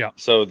 Yeah.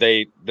 So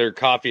their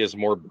coffee is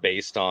more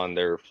based on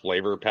their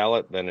flavor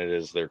palette than it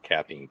is their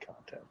caffeine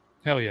content.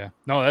 Hell yeah.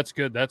 No, that's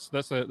good. That's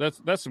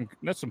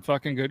some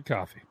fucking good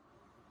coffee.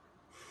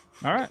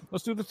 All right,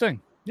 let's do the thing.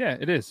 Yeah,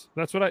 it is.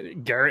 That's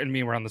what Garrett and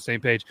me were on the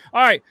same page.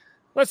 All right,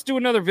 let's do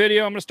another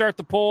video. I'm going to start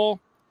the poll.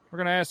 We're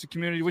going to ask the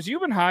community, was you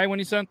even high when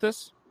you sent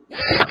this?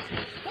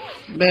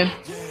 Ben,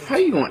 how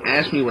you going to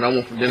ask me what I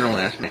want for dinner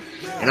last night?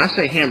 And I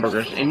say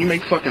hamburgers, and you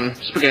make fucking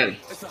spaghetti.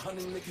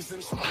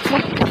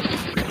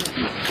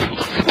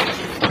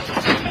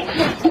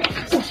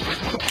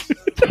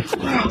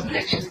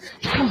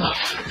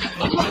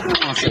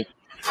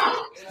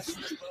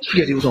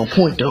 Spaghetti was on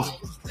point, though.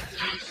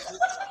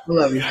 I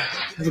love you.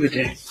 Have a good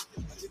day.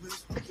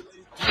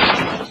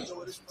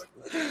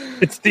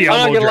 It's the I'm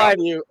not going to lie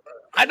to you.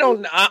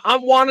 I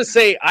want to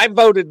say I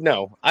voted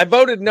no. I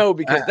voted no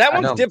because that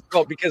one's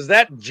difficult because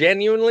that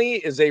genuinely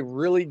is a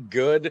really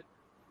good,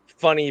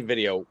 funny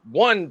video.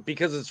 One,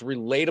 because it's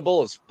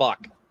relatable as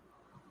fuck.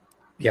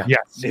 Yeah.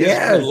 Yes.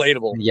 It's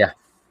relatable. Yeah.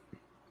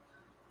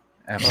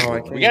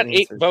 Absolutely. We got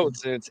 8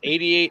 votes and it's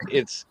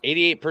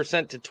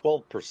 88% to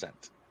 12%.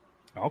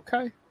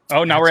 Okay.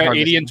 Oh, now we're at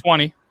 80 and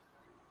 20.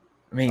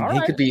 I mean,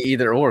 he could be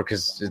either or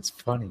because it's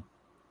funny.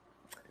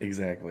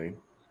 Exactly.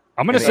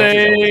 I'm going to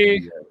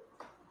say...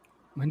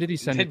 When did he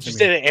send it to me? Did you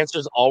say the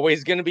answer's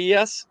always going to be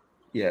yes?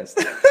 Yes.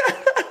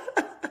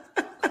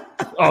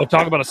 Oh,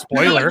 talk about a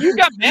spoiler. You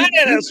got mad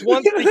at us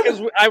once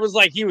because I was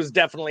like, he was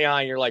definitely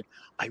high. You're like,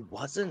 I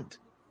wasn't.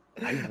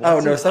 Oh,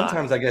 no,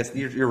 sometimes I guess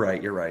you're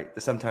right. You're right.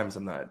 Sometimes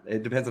I'm not.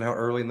 It depends on how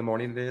early in the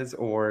morning it is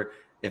or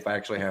if I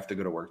actually have to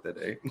go to work that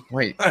day.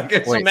 Wait.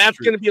 So Matt's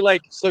going to be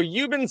like, so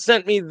you've been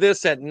sent me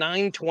this at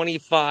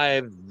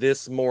 9:25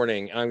 this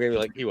morning. I'm going to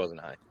be like, he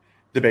wasn't high.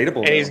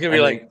 Debatable. And he's going to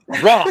be like,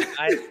 wrong.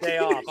 I stay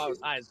off. I was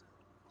high.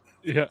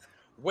 Yeah.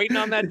 waiting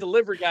on that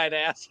delivery guy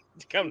to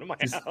come to my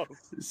house.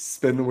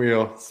 Spin the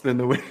wheel.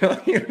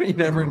 You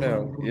never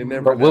know.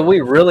 But will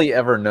we really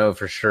ever know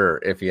for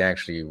sure if he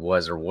actually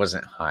was or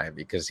wasn't high?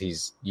 Because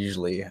he's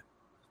usually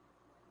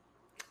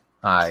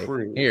high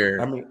here.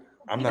 I mean,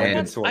 I'm not a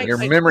good source. Your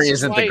memory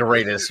isn't the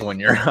greatest when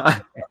you're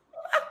high.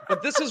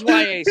 But this is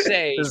why I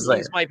say he's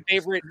my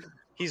favorite.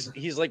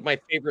 He's like my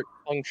favorite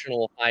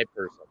functional high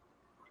person.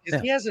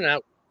 Because he has an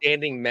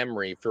outstanding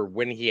memory for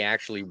when he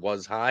actually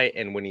was high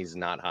and when he's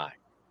not high.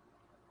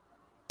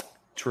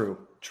 True.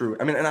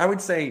 I mean, and I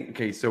would say,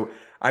 okay, so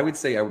I would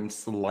say I'm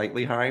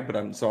slightly high, but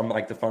I'm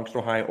like the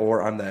functional high,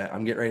 or I'm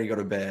getting ready to go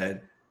to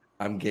bed.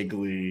 I'm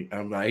giggly.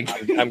 I'm like,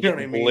 I'm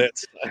getting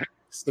blitzed.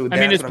 So I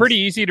mean, it's pretty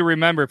easy to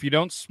remember. If you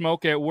don't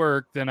smoke at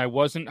work, then I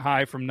wasn't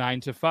high from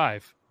 9 to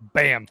 5.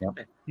 Bam.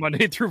 Yep.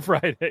 Monday through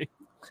Friday.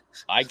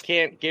 I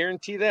can't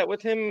guarantee that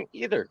with him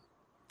either.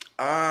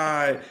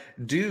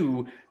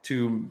 Due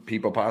to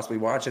people possibly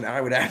watching,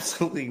 I would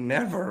absolutely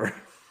never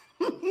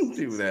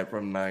do that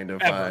from 9 to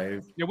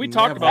 5. Yeah, we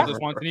talked about this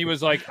once, and he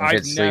was like,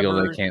 "I've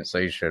never." They can't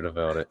say shit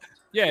about it.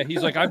 Yeah,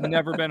 he's like, "I've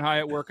never been high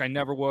at work. I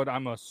never would.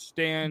 I'm a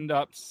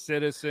stand-up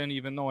citizen,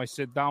 even though I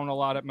sit down a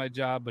lot at my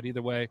job. But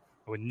either way,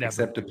 I would never."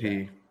 Except to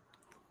pee.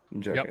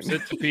 Yep,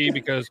 sit to pee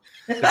because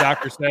the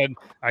doctor said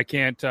I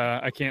can't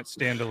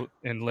stand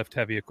and lift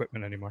heavy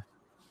equipment anymore.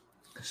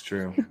 It's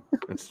true.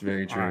 It's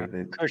very true.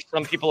 Of course,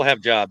 some people have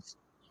jobs.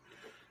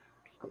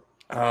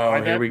 Oh,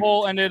 that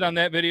poll ended on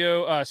that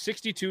video,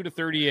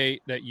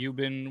 62-38. That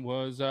Eubin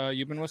was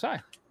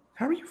high.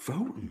 How are you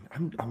voting?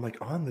 I'm like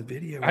on the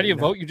video. How do you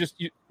vote? You just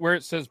where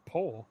it says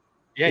poll.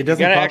 Yeah, you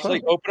gotta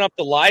actually open up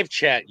the live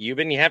chat,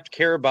 Eubin. You have to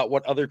care about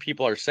what other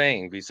people are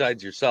saying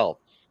besides yourself.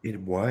 It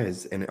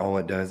was, and all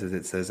it does is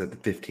it says that the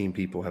 15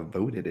 people have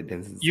voted. It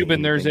doesn't.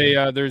 Eubin, there's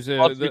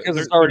because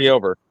it's already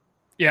over.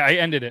 Yeah, I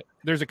ended it.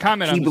 There's a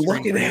comment Keep on the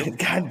looking at it.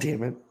 God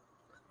damn it!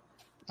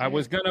 I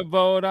was gonna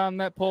vote on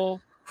that poll,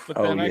 but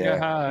then I got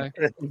high.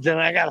 Then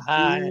I got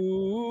high.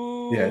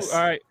 Ooh. Yes.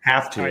 All right.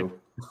 Have to.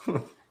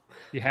 Right.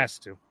 He has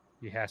to.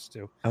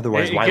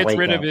 Otherwise, it gets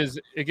rid of his.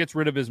 It gets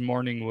rid of his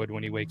morning wood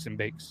when he wakes and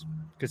bakes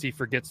because he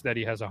forgets that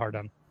he has a hard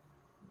on.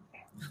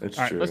 That's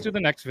all right. True. Let's do the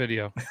next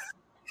video.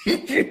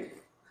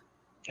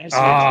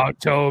 Oh,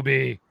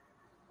 Toby!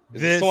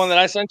 Is this the one that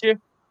I sent you?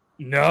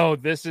 No,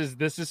 this is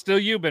still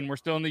Eubin. We're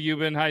still in the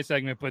Eubin high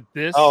segment, but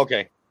this. Oh,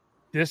 okay.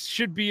 This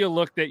should be a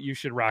look that you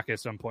should rock at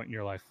some point in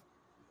your life.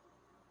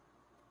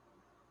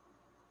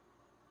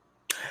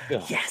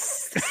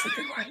 Yes.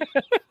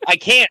 I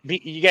can't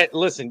be.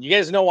 Listen. You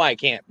guys know why I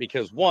can't,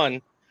 because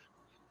one,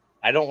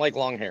 I don't like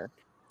long hair.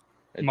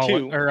 And mullet,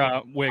 two,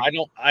 or wig.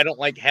 I don't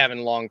like having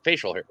long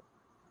facial hair.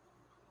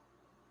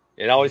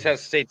 It always has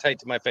to stay tight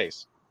to my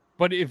face.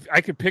 But if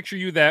I could picture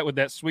you with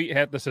that sweet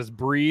hat that says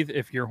 "breathe"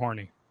 if you're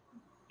horny.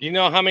 Do you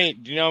know how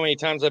many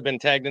times I've been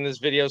tagged in this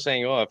video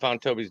saying, "Oh, I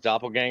found Toby's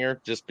doppelganger,"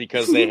 just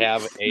because they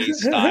have a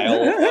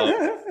style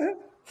of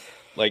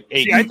like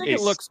a. See, I think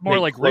it looks more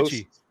like close,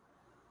 Richie.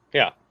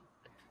 Yeah,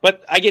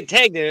 but I get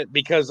tagged in it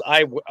because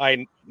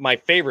my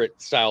favorite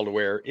style to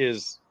wear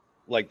is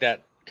like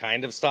that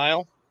kind of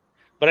style.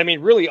 But I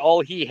mean, really,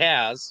 all he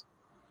has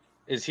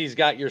is he's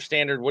got your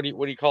standard. What do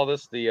you call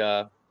this?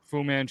 The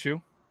Fu Manchu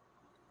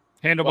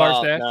handlebar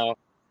stash. No.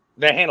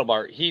 The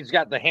handlebar. He's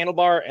got the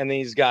handlebar and then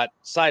he's got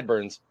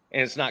sideburns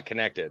and it's not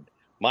connected.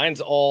 Mine's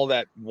all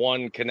that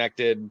one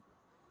connected.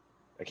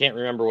 I can't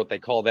remember what they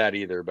call that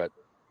either, but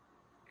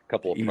a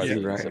couple of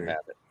presidents have had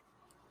it.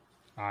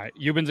 All right.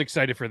 Eubin's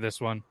excited for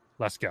this one.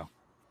 Let's go.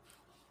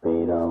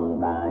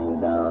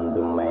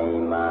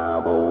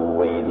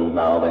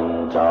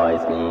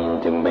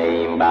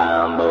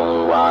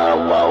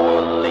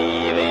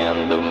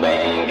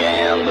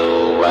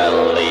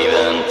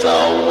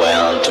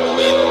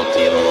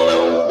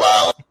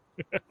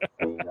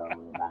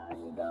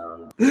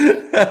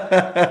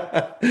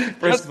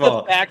 First of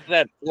all, the fact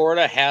that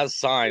Florida has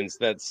signs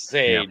that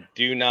say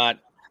 "Do not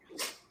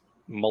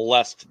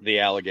molest the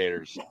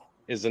alligators"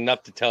 is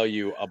enough to tell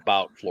you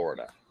about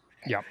Florida.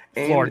 Yep,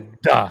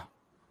 Florida.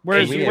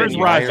 Where's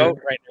Roger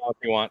right now? If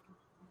you want,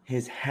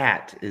 his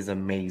hat is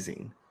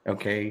amazing.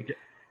 Okay,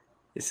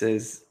 it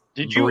says.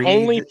 Did you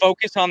only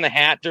focus on the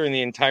hat during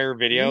the entire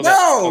video?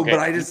 No, but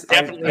I just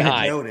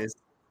I noticed.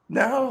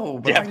 No,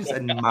 but I just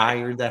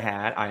admired the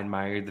hat. I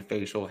admired the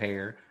facial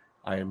hair.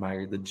 I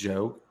admired the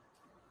joke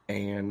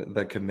and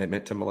the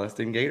commitment to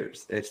molesting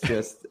gators. It's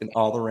just an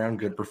all-around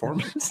good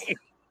performance.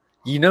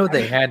 You know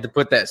they had to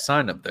put that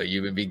sign up, though,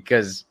 Eubin,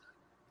 because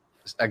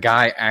a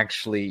guy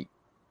actually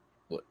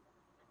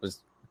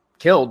was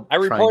killed. I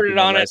reported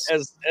on it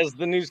as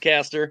the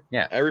newscaster.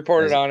 Yeah. I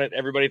reported on it.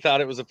 Everybody thought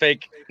it was a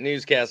fake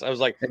newscast. I was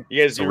like,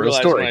 you guys do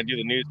realize when I do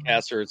the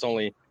newscaster,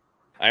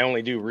 I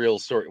only do real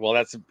story. Well,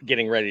 that's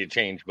getting ready to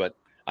change, but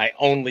I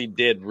only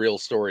did real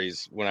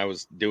stories when I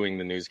was doing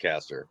the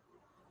newscaster.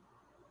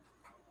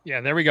 Yeah,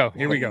 there we go.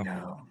 Here we go.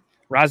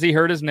 Rozzy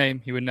heard his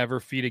name. He would never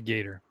feed a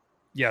gator.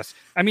 Yes.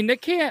 I mean, they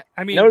can't.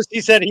 I mean, notice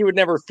he said he would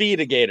never feed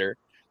a gator.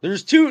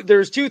 There's two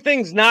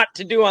things not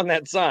to do on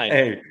that sign.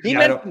 Hey, he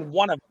mentioned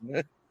one of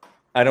them.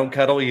 I don't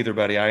cuddle either,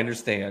 buddy. I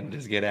understand.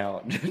 Just get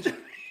out.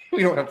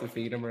 We don't have to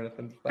feed him or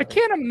anything. I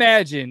can't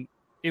imagine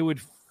it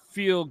would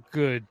feel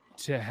good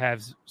to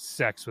have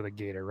sex with a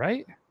gator,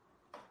 right?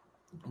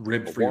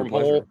 Rib for your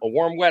pleasure. A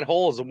warm, wet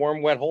hole is a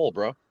warm, wet hole,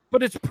 bro.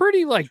 But it's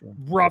pretty like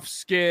rough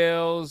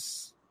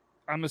scales,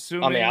 I'm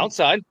assuming. On the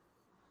outside.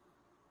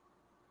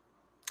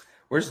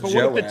 Where's but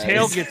Joe? What if the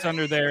tail gets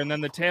under there, and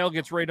then the tail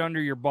gets right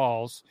under your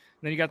balls, and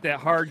then you got that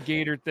hard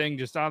gator thing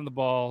just on the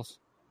balls?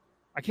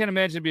 I can't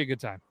imagine it'd be a good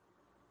time.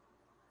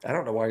 I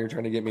don't know why you're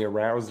trying to get me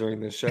aroused during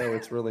this show.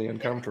 It's really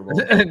uncomfortable.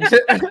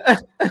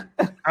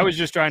 I was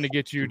just trying to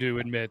get you to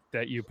admit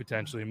that you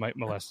potentially might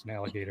molest an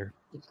alligator.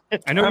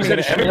 I know you said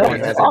everybody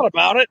has thought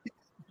about it.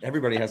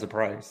 Everybody has a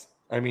price.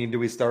 I mean, do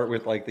we start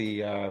with like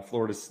the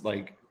Florida,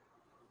 like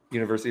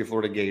University of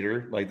Florida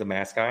Gator, like the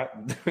mascot,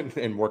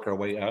 and work our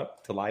way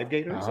up to live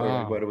gators?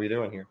 Or what are we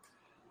doing here?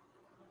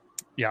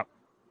 Yeah,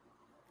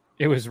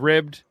 it was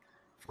ribbed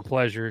for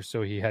pleasure,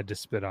 so he had to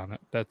spit on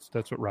it. That's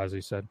what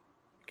Rozzy said.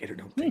 Gator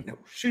don't take no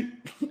shit.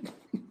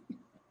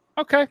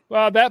 Okay,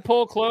 that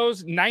poll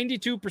closed.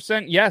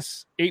 92%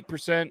 yes,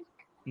 8%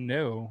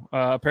 no.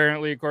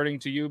 Apparently, according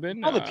to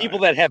Eubin, all the people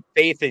that have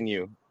faith in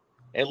you,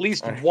 at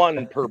least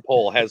one per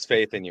poll has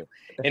faith in you.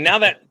 And now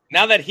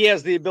that he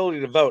has the ability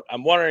to vote,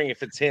 I'm wondering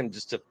if it's him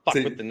just to fuck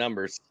with the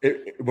numbers.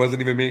 It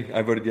wasn't even me.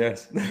 I voted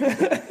yes.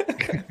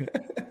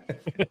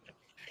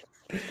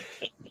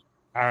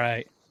 All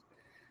right.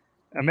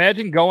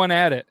 Imagine going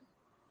at it,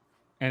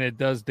 and it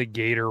does the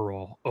gator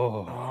roll.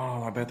 Oh,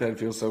 I bet that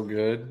feels so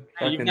good.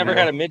 You've never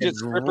had a midget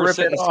stripper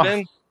sit and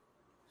spin?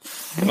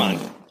 Come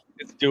on.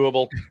 It's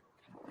doable.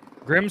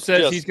 Grim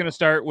says he's going to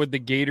start with the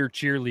gator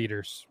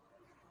cheerleaders.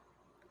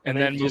 And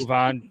then move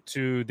on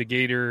to the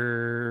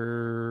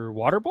gator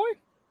water boy?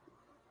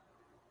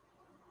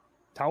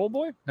 Towel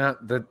boy? No,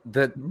 the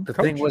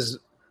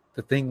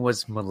thing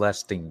was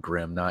molesting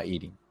Grim, not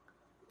eating.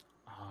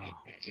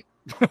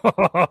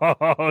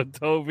 Oh,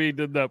 Toby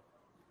did that.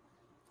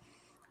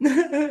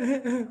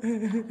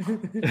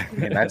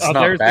 And that's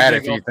not bad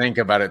if you think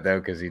about it, though,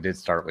 because he did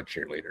start with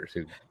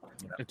cheerleaders.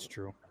 It's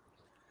true.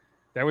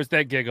 There was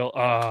that giggle.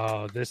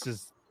 Oh,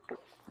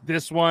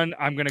 this one.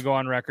 I'm going to go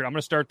on record. I'm going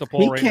to start the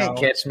poll right now. He can't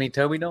catch me,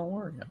 Toby. Don't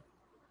worry.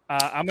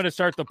 I'm going to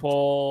start the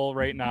poll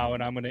right now,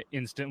 and I'm going to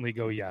instantly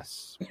go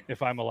yes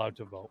if I'm allowed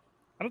to vote.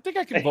 I don't think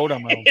I can vote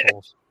on my own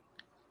polls.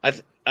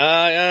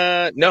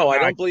 No, I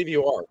don't believe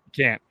you are.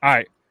 Can't. All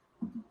right.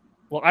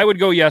 Well, I would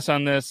go yes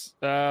on this.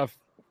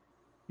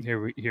 Here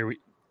we.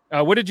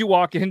 What did you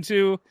walk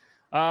into?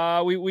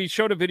 We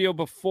showed a video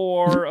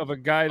before of a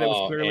guy that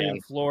was clearly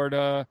in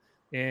Florida.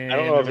 And I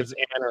don't know if it's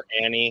Ann or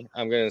Annie.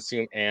 I'm going to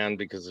assume Ann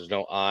because there's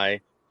no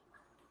I.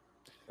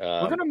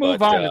 We're going to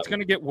move on. It's going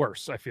to get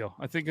worse, I feel.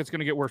 I think it's going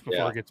to get worse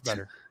before it gets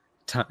better.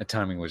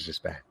 Timing was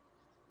just bad.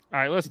 All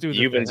right, let's do this.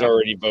 Eubin's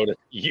already voted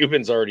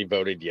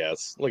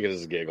yes. Look at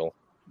his giggle.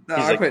 No,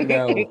 I put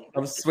no.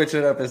 I'm switching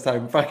it up this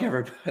time. Fuck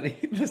everybody.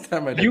 This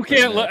time I You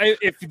can't look.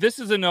 If this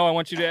is a no, I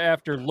want you to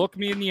look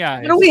me in the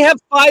eyes. We have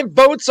 5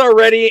 votes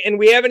already, and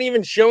we haven't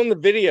even shown the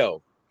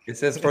video. It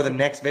says for the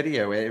next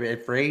video.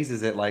 It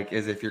phrases it like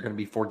as if you're going to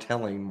be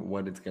foretelling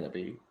what it's going to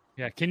be.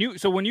 Yeah. Can you?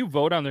 So when you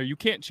vote on there, you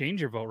can't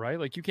change your vote, right?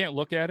 Like you can't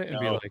look at it and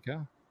be like,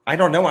 oh. I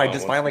don't know. I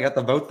just finally got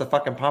the vote to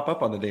fucking pop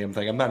up on the damn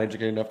thing. I'm not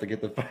educated enough to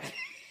get the fucking.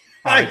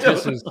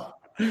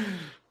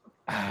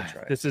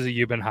 This is a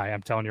Eubin high.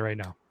 I'm telling you right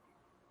now.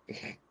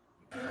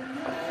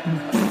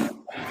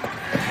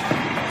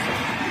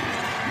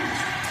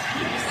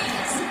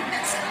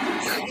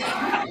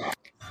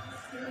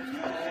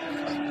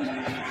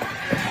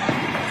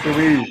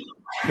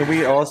 Can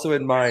we also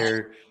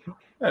admire?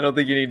 I don't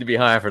think you need to be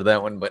high for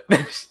that one, but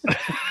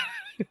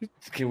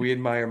can we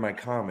admire my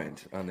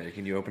comment on there?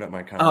 Can you open up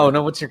my comment? Oh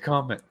no, what's your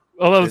comment?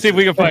 Oh, let's see if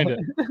we can find it.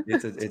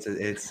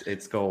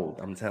 It's gold.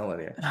 I'm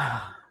telling you.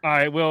 All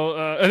right. Well,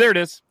 there it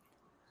is.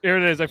 There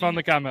it is. I found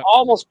the comment.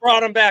 Almost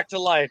brought him back to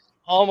life.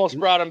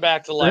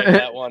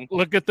 That one.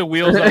 Look at the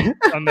wheels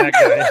on that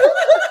guy.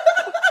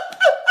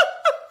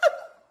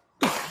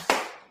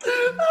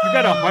 You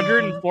got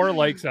 104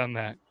 likes on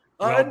that.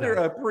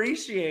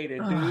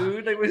 Underappreciated,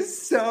 dude. It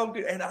was so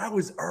good. And I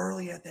was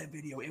early at that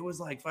video. It was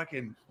like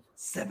fucking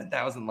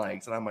 7,000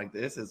 likes. And I'm like,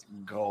 this is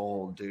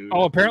gold, dude.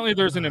 Oh, apparently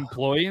there's an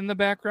employee in the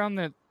background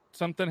that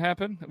something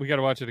happened. We got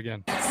to watch it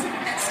again.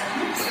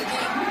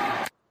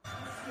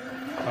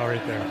 Oh,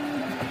 right there.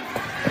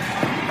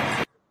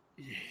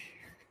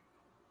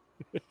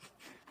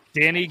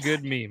 Danny,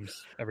 good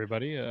memes,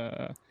 everybody.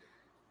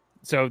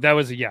 So that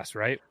was a yes,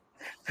 right?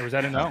 Or was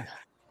that a no?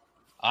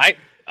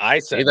 I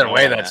said either no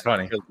way. That's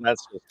funny.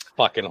 That's just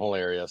fucking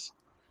hilarious.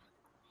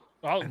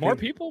 Well, more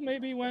people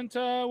maybe went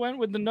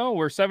with the no.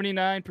 We're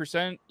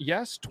 79%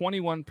 yes,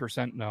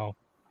 21% no.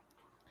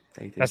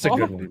 That's a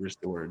good one.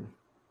 Restored.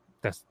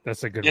 That's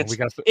a good one.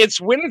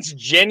 It's when it's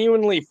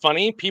genuinely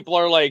funny. People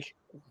are like,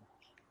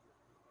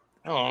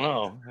 I don't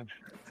know.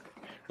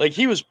 Like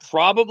he was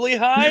probably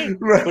high,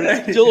 right. But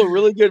it's still a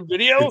really good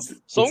video.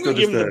 So I'm going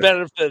to give him the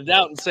benefit of the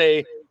doubt and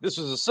say this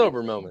was a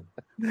sober moment.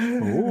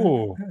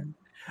 Ooh.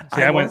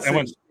 See,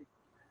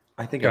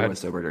 I think I was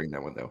sober during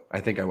that one, though.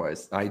 I think I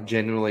was. I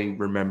genuinely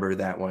remember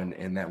that one,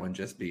 and that one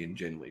just being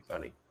genuinely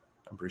funny.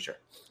 I'm pretty sure.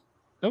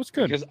 That was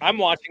good. Because I'm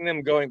watching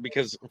them going,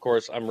 because, of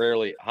course, I'm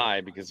rarely high,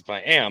 because if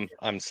I am,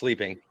 I'm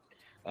sleeping.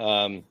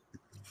 But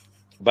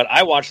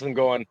I watch them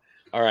going,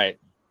 all right,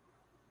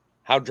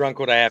 how drunk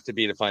would I have to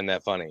be to find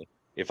that funny?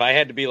 If I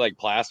had to be, like,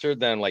 plastered,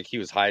 then, like, he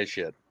was high as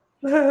shit.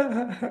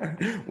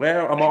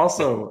 Well, I'm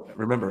also,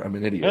 remember, I'm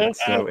an idiot,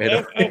 so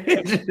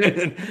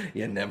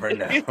you never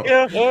know.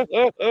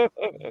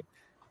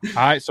 All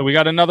right, so we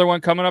got another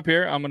one coming up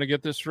here. I'm going to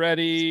get this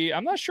ready.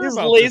 I'm not sure His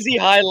about lazy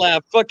high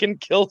laugh fucking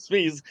kills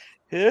me.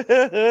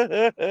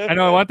 I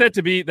know. I want that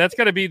to be. That's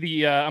got to be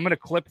the. I'm going to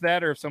clip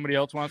that, or if somebody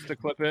else wants to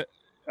clip it.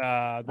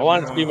 I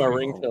want it to be my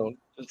ringtone.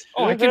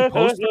 Oh, I can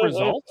post the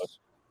results.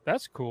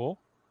 That's cool.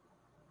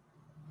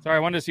 Sorry, I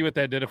wanted to see what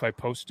that did if I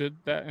posted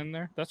that in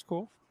there. That's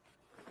cool.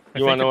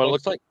 You want to know what it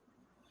looks like?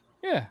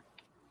 Yeah.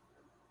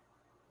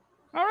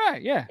 All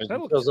right. Yeah. It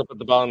shows up at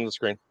the bottom of the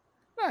screen.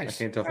 Nice.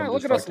 I can't tell if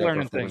look at us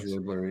learning things. Really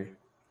blurry.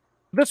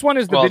 This one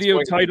is the video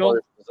title.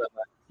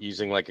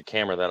 Using like a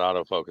camera that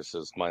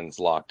autofocuses. Mine's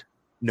locked.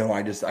 No,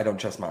 I don't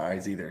trust my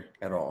eyes either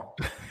at all.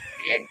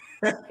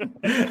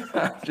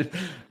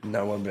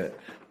 No one bit.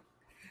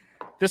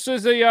 This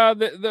is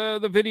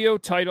the video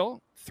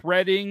title,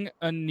 Threading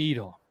a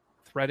Needle.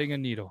 Threading a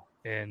Needle.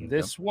 And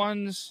this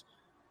one's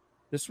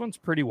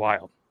pretty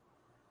wild.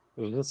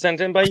 Was it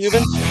sent in by you,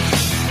 Vince?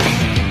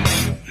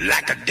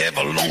 Like a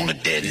devil on a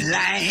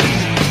deadline.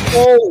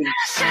 Holy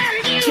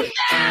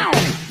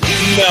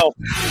no.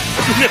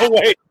 No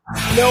way.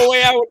 No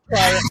way I would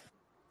try it.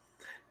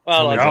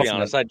 Well, let's be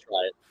honest. I'd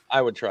try it.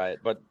 I would try it,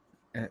 but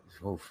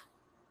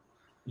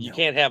you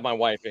can't have my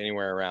wife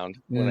anywhere around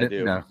when I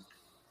do. No.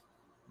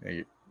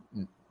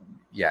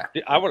 Yeah.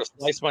 I would have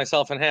sliced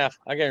myself in half.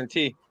 I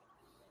guarantee.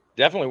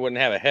 Definitely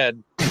wouldn't have a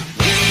head.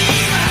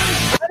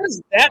 Why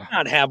does that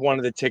not have one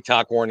of the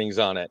TikTok warnings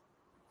on it?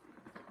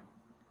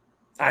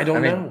 I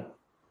don't know.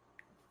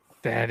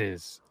 That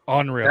is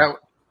unreal.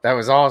 That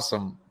was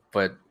awesome,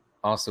 but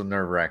also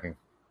nerve-wracking.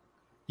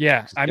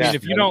 Yeah, I mean,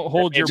 if you don't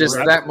hold your just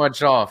breath, that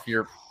much off,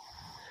 you're.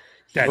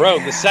 Bro,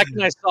 the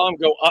second I saw him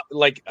go up,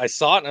 like I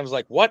saw it and I was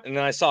like, "What?" And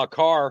then I saw a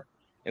car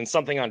and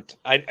something on.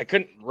 I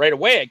couldn't right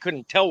away. I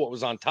couldn't tell what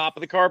was on top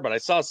of the car, but I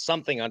saw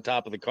something on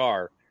top of the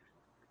car.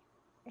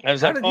 I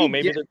was like, "Oh,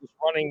 maybe they're just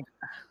running."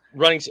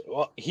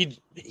 Well, he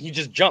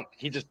just jumped.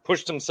 He just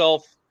pushed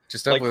himself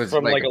just up like with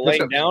from like a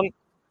laying down.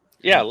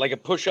 Yeah, like a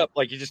push up.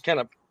 Like he just kind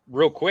of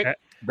real quick.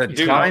 The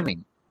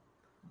timing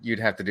you'd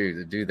have to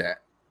do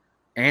that,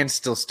 and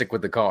still stick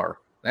with the car.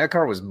 That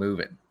car was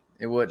moving.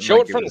 It wouldn't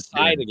show it from the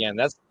side again.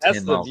 That's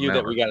the view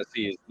that we got to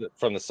see is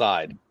from the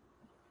side.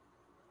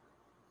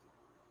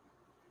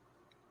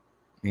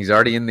 He's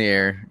already in the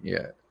air.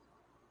 Yeah.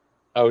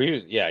 Oh,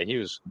 he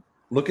was.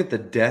 Look at the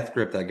death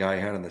grip that guy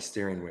had on the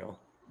steering wheel.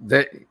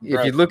 That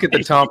if you look at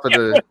the top of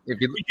the,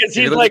 because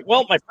he's like,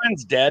 well, my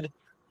friend's dead.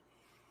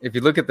 If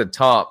you look at the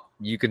top,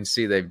 you can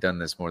see they've done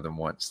this more than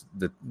once.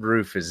 The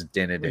roof is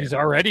dented. He's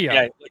already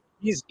up.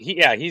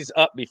 Yeah, he's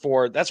up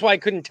before. That's why I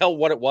couldn't tell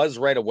what it was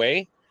right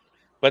away.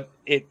 But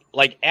it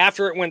like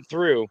after it went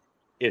through,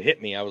 it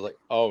hit me. I was like,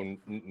 oh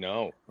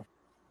no.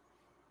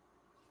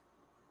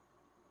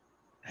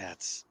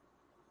 That's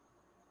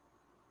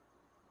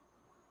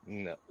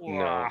no.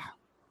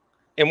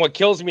 And what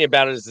kills me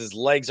about it is his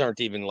legs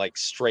aren't even like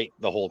straight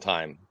the whole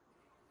time.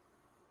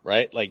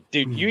 Right? Like,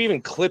 dude, you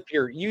even clip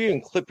your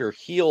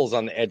heels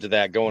on the edge of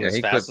that going as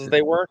fast as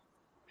they were.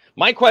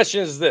 My question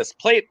is this.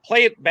 Play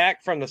it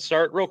back from the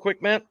start real quick,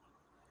 Matt.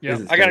 Yeah.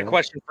 I got a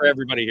question for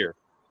everybody here.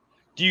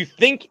 Do you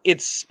think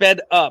it's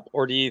sped up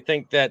or do you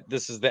think that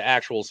this is the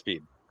actual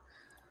speed?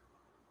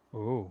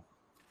 Oh.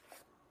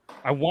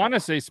 I want to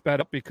say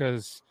sped up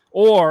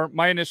or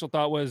my initial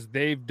thought was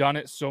they've done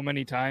it so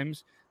many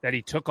times that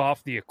he took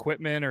off the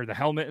equipment or the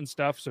helmet and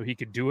stuff so he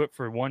could do it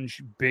for one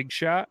big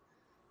shot.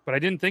 But I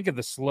didn't think of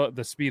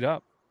the speed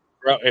up.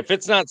 Bro, if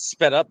it's not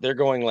sped up, they're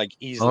going like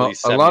easily.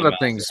 A lot of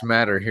things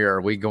matter here.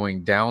 Are we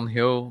going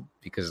downhill?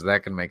 Because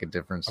that can make a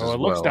difference as well. Oh, it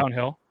looks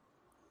downhill.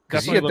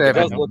 Because you have to have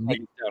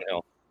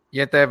downhill. You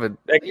have to have a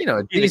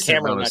decent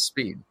amount of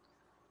speed.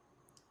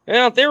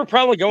 Yeah, they were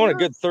probably going a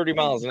good 30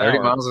 miles an hour. 30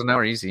 miles an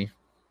hour, easy.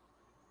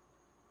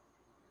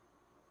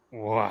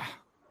 Wow.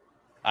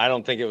 I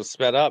don't think it was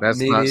sped up. That's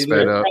not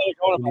sped up. Probably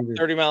going about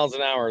 30 miles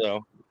an hour,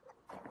 though.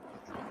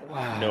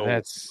 Wow.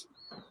 No.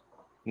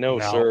 No,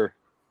 sir.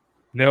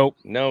 Nope.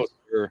 No,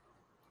 sir.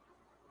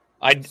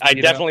 I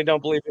definitely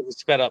don't believe it was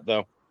sped up,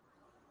 though.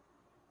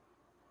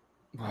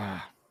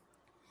 Wow.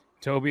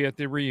 Toby at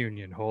the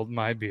reunion, hold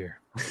my beer.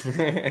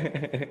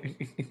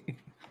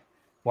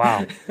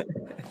 Wow.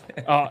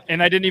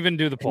 And I didn't even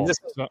do the poll.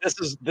 This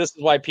is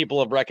why people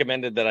have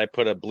recommended that I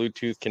put a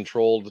Bluetooth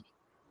controlled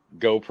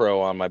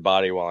GoPro on my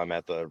body while I'm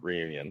at the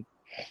reunion.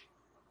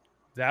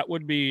 That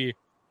would be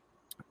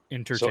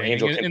entertaining.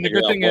 So Angel can and the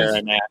good thing is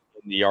I'm at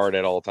in the yard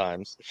at all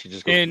times. She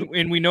just goes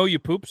and we know you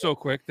poop so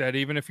quick that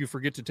even if you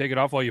forget to take it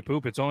off while you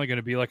poop, it's only going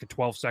to be like a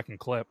 12-second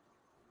clip.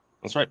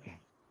 That's right.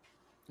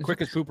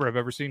 Quickest pooper I've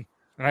ever seen.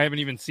 And I haven't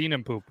even seen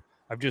him poop.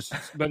 I've just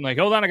been like,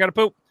 hold on, I got to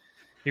poop.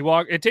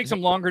 It takes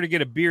him longer to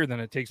get a beer than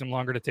it takes him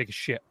longer to take a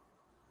shit.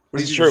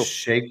 What, it's true.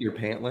 Shake your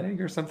pant leg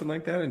or something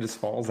like that and just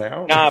falls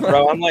out? Nah,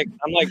 bro. I'm like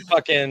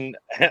fucking.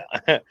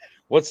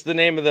 What's the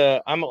name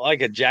of I'm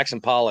like a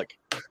Jackson Pollock.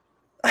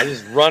 I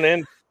just run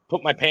in,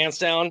 put my pants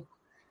down,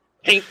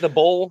 paint the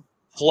bowl,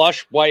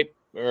 flush, wipe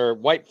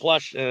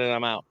flush, and then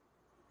I'm out.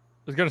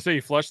 I was gonna say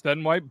you flush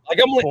then wipe. Like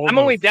I'm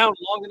only down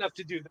long enough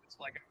to do this.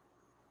 Like,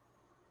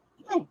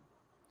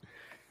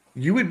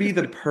 you would be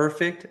the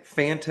perfect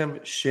phantom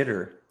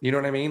shitter. You know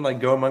what I mean? Like,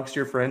 go amongst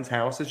your friends'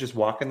 houses, just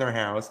walk in their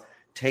house,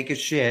 take a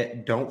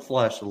shit, don't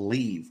flush,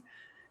 leave,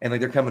 and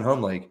like they're coming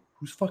home like,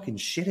 whose fucking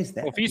shit is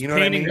that? Well, if he's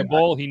painting the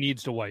bowl, he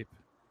needs to wipe.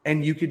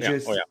 And you could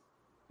just.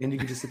 And you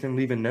can just sit there and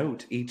leave a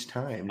note each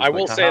time. I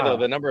will say though,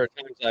 the number of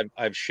times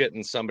I've shit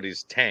in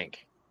somebody's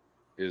tank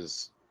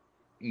is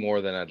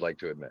more than I'd like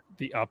to admit.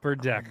 The upper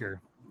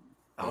decker.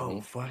 Oh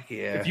fuck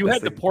yeah! If you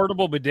had the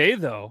portable bidet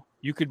though,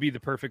 you could be the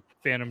perfect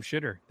phantom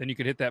shitter. Then you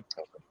could hit that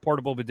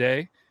portable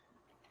bidet.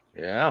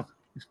 Yeah,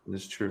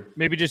 that's true.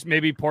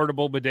 Maybe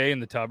portable bidet in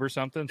the tub or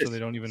something, so they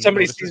don't even.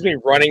 Somebody sees me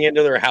running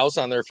into their house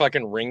on their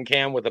fucking ring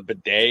cam with a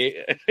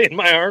bidet in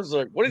my arms.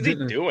 Like, what is he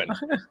doing?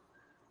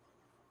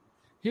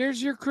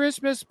 Here's your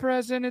Christmas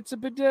present. It's a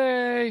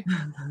bidet.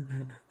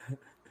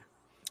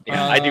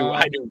 Yeah, I do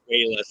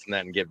way less than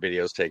that and get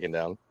videos taken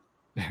down.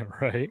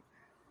 Right.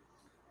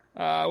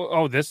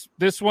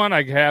 This one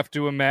I have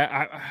to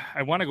imagine.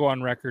 I want to go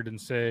on record and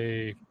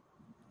say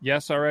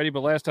yes already,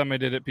 but last time I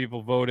did it,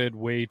 people voted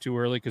way too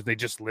early because they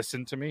just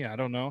listened to me. I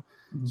don't know.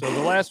 So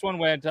the last one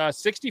went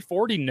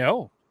 60-40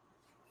 no.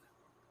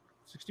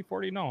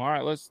 60-40 no. All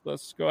right,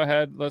 let's go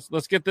ahead.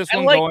 Let's get this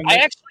one going. I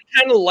actually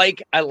kind of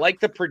like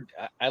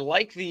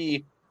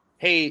the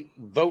hey,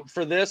 vote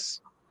for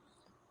this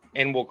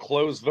and we'll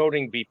close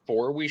voting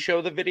before we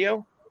show the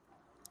video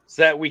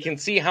so that we can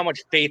see how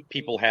much faith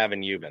people have in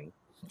Euban.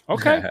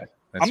 Okay.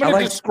 I'm going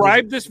to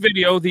describe this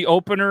video, the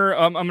opener.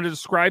 I'm going to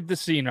describe the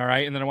scene, all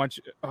right? And then I want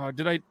you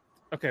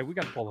okay, we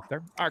got to pull up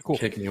there. All right, cool.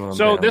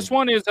 So this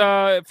one is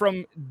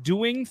from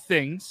Doing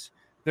Things.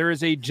 There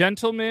is a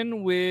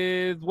gentleman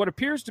with what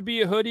appears to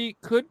be a hoodie,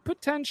 could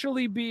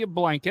potentially be a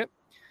blanket.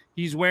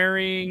 He's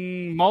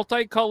wearing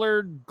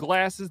multicolored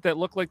glasses that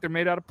look like they're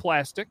made out of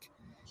plastic.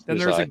 Then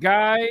there's a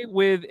guy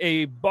with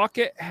a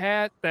bucket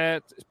hat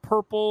that's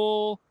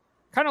purple,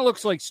 kind of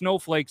looks like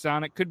snowflakes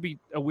on it. Could be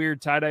a weird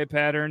tie-dye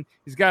pattern.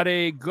 He's got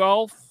a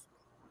golf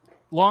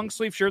long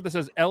sleeve shirt that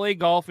says LA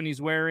Golf, and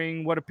he's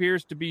wearing what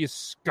appears to be a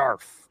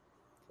scarf.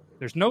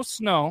 There's no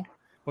snow,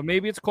 but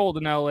maybe it's cold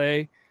in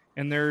LA.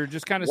 And they're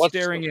just kind of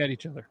staring at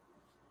each other.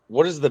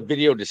 What is the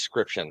video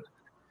description?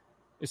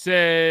 It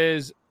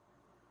says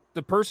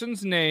the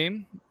person's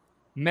name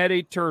met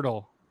a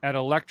turtle at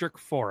Electric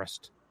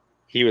Forest.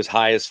 He was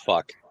high as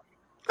fuck.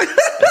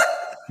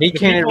 He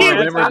can't even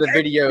remember the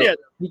video.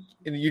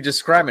 You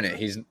describing it.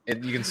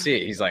 You can see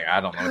it. He's like, I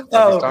don't know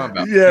what he's talking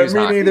about. Yeah,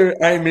 me neither.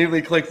 I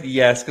immediately clicked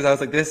yes because I was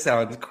like, this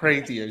sounds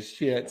crazy as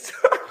shit.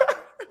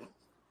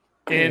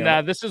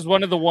 And this is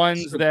one of the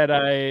ones that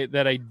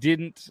I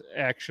didn't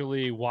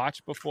actually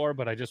watch before,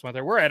 but I just went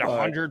there. We're at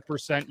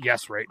 100%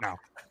 yes right now.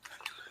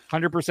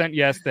 100%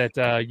 yes that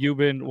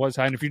Euban was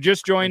high. And if you're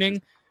just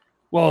joining,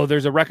 well,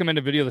 there's a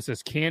recommended video that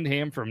says canned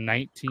ham from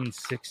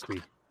 1960.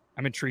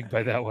 I'm intrigued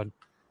by that one.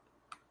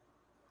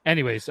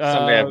 Anyways,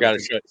 someday I've got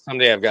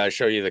to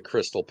show you the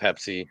Crystal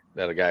Pepsi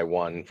that a guy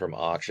won from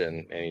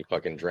auction, and he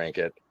fucking drank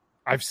it.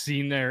 I've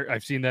seen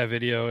that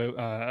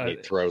video. He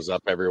throws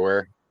up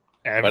everywhere.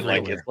 But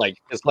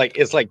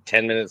it's like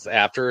 10 minutes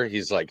after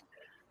he's like,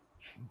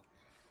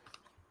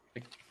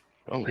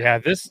 oh yeah,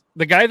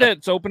 the guy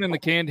that's opening the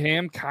canned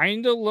ham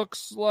kind of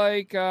looks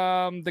like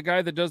the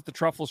guy that does the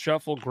truffle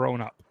shuffle grown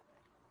up,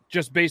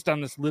 just based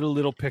on this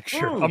little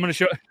picture. I'm gonna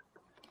show.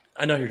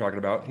 I know who you're talking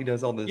about. He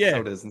does all the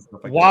sodas and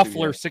stuff like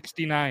Waffler that.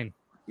 69.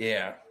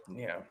 Yeah.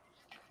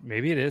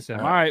 Maybe it is him.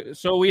 All right,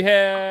 so we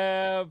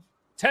have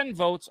 10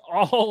 votes,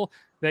 all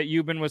that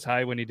Euban was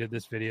high when he did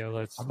this video.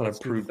 I'm gonna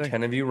prove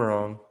 10 of you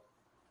wrong.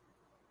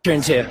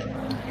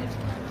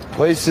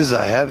 Places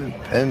I haven't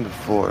been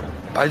before.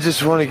 I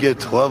just want to get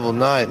to level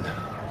 9.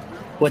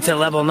 What's at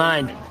level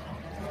 9?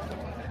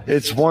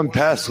 It's one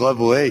past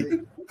level 8.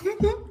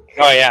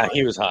 Oh yeah,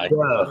 he was high.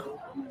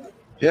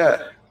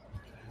 Yeah.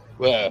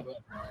 Well,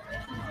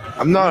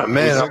 I'm not a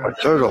man, I'm a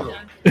turtle.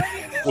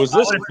 Was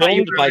this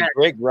filmed by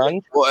Greg Run?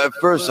 Well, at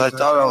first I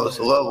thought I was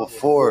a level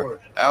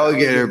 4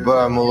 alligator, but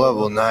I'm a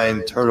level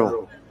 9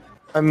 turtle.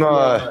 I'm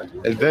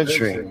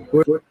adventuring.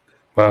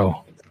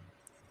 Wow.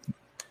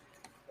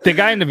 The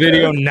guy in the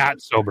video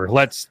not sober.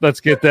 Let's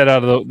get that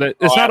out of the.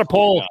 It's not a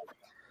poll.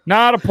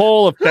 Not a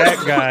poll if that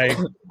guy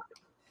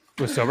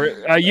was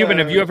sober. Euban,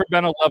 have you ever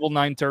been a level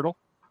 9 turtle?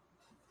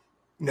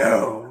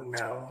 No.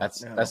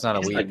 That's not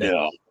a weed.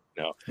 No.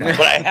 But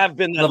I have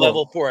been a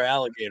level 4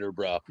 alligator,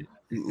 bro.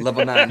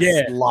 Level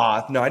 9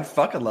 sloth. No, I'd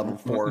fuck a level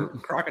 4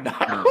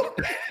 crocodile.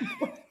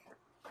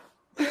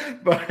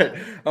 But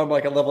I'm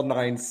like a level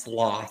 9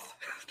 sloth.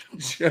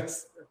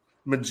 Just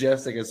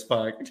majestic as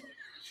fuck.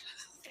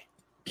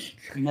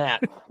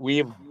 Matt,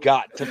 we've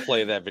got to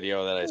play that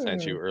video that I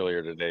sent you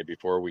earlier today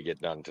before we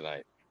get done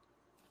tonight.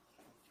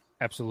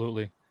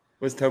 Absolutely.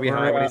 Was Toby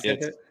high when he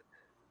sent it?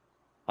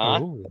 Huh?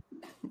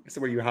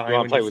 So were you high? You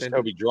want to play? Was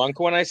Toby drunk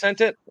when I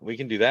sent it? We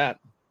can do that.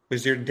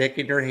 Was your dick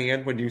in your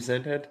hand when you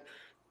sent it?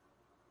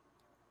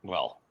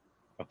 Well,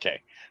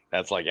 okay.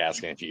 That's like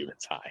asking if you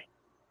was high.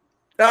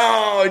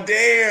 Oh,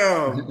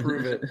 damn.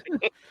 Prove it.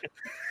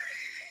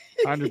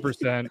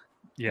 100%.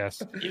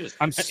 Yes.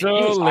 I'm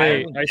so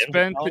late. I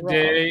spent the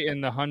day in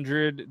the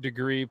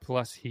 100-degree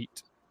plus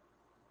heat.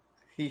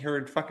 He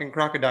heard fucking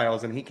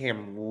crocodiles and he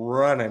came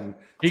running.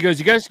 He goes,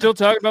 "You guys still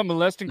talking about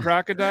molesting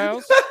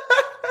crocodiles?"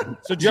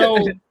 So Joe,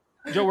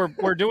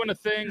 we're doing a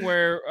thing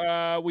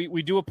where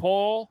we do a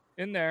poll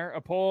in there,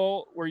 a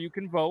poll where you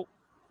can vote.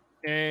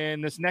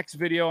 And this next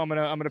video, I'm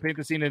gonna paint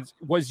the scene.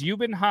 Was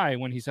Euban high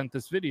when he sent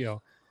this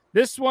video?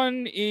 This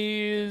one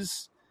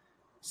is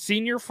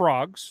Senior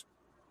Frogs.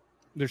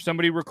 There's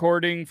somebody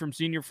recording from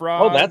Senior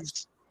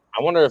Frogs.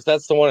 I wonder if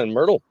that's the one in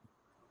Myrtle.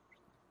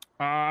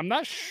 I'm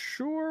not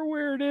sure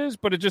where it is,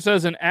 but it just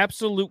says an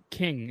absolute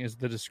king is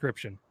the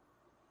description.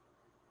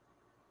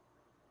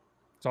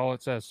 That's all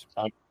it says.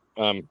 I'm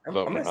gonna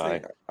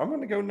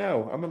go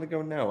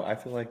no. I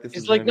feel like this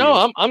is like,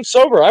 no, I'm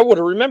sober. I would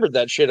have remembered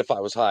that shit if I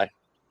was high.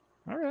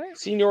 All right.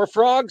 Senior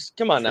Frogs.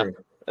 Come on True.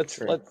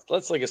 now.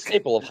 That's like a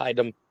staple of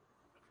Hydem.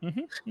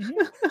 Okay.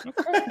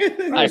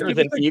 Higher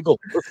than Eagle.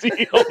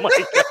 Oh my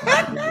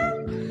god.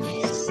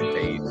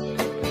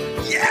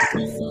 Yeah.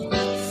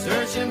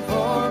 Searching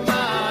for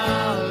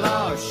my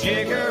lost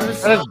sugar.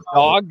 Is that a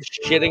dog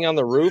shitting on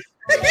the roof?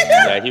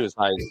 Yeah, he was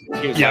high.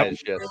 He was high as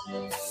shit.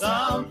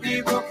 Some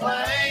people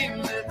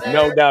claim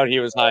No doubt he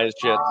was high as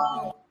shit.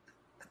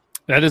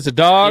 That is a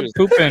dog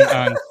pooping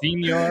on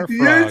Senior Frog.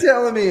 You're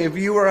telling me if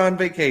you were on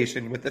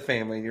vacation with the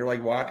family and you're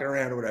like walking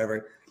around or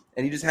whatever,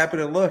 and you just happen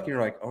to look and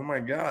you're like, oh my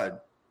God,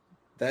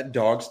 that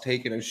dog's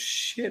taking a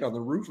shit on the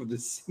roof of the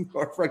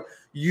Senior Frog,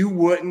 you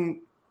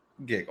wouldn't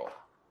giggle.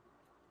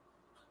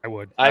 I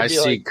would. I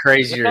see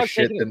crazier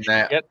shit than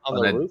that on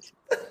the roof.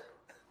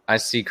 I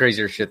see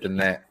crazier shit than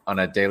that on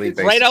a daily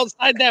basis. Right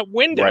outside that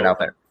window. Right out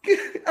there.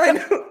 I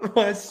know.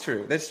 Well, that's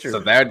true. So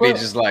that would be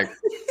just like,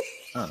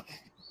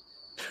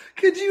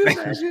 Could you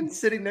imagine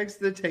sitting next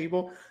to the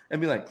table and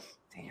be like,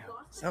 damn,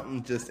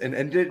 something just, and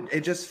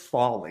it just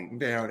falling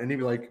down. And he'd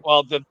be like,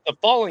 well, the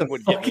falling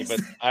would get me, but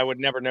I would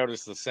never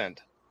notice the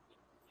scent.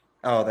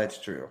 Oh, that's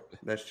true.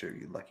 That's true.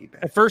 You lucky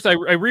bastard. At first, I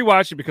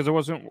rewatched it because I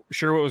wasn't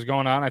sure what was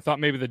going on. I thought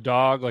maybe the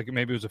dog, like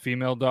maybe it was a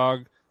female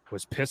dog,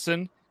 was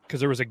pissing because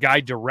there was a guy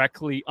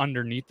directly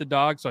underneath the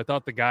dog. So I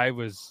thought the guy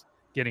was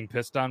getting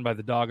pissed on by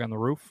the dog on the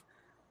roof.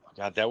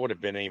 God, that would have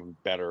been even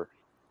better.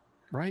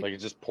 Right. Like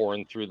it's just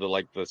pouring through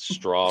the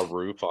straw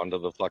roof onto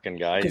the fucking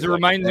guy. Because it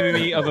reminds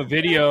me of a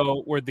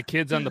video where the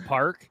kid's on the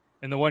park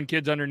and the one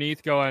kid's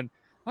underneath going,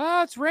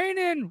 "Oh, it's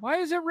raining. Why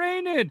is it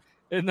raining?"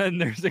 And then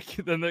then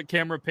the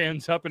camera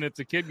pans up and it's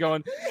a kid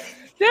going,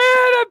 "Dad,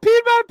 I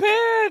peed my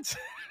pants."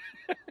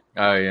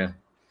 Oh yeah,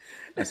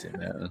 I see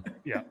that.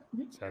 Yeah.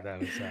 So that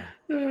was.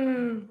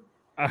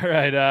 All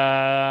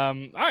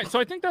right. So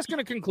I think that's going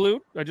to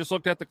conclude. I just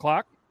looked at the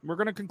clock. We're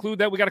going to conclude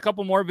that. We got a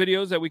couple more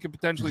videos that we could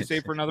potentially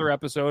save for another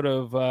episode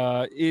of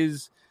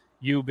was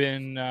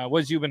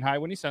Euban high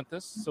when he sent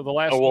this? So the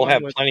last we'll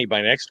have plenty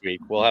by next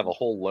week. We'll have a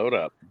whole load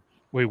up.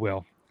 We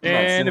will.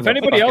 And if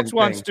anybody else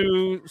wants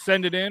to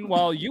send it in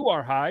while you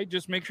are high,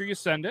 just make sure you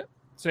send it.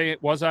 Say,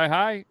 "Was I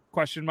high?" ?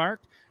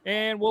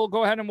 And we'll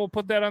go ahead and we'll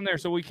put that on there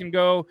so we can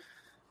go.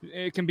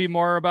 It can be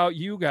more about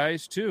you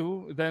guys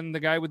too than the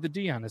guy with the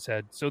D on his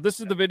head. So this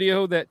is the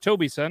video that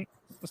Toby sent.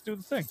 Let's do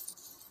the thing.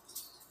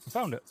 I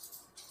found it.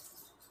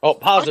 Oh,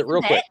 pause it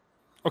real quick.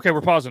 Okay, we're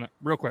pausing it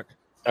real quick.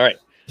 All right.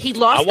 He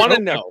lost. I want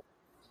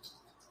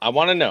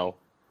to know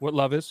what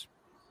love is.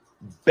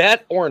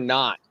 Bet or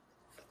not.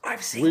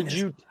 I've seen. Would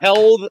you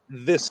tell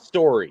this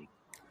story?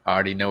 I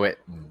already know it.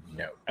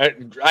 No.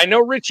 I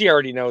know Richie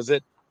already knows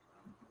it.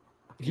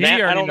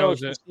 Matt, I don't know if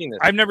you've seen this.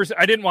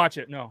 I didn't watch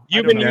it. No.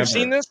 You've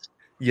seen this?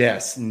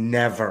 Yes,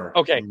 never.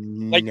 Okay.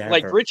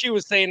 Like Richie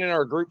was saying in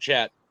our group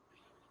chat,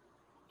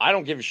 I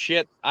don't give a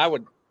shit. I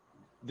would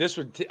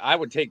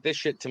take this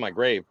shit to my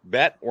grave.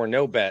 Bet or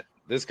no bet.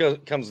 This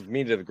comes with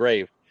me to the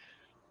grave.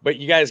 But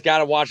you guys got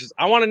to watch this.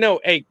 I want to know.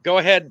 Hey, go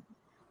ahead.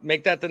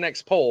 Make that the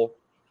next poll.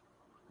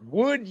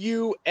 Would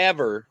you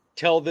ever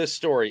tell this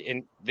story?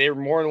 And they're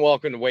more than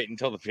welcome to wait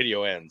until the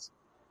video ends.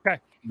 Okay.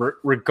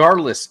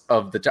 Regardless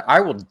of I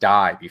will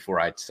die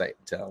before I'd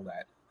tell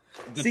that.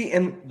 See,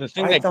 and the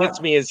thing that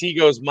gets me is he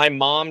goes, "My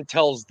mom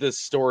tells this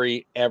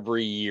story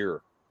every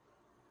year."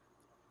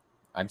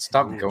 I'd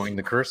stop going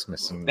to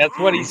Christmas. And that's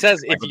what he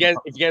says. If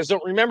you guys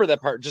don't remember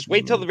that part, just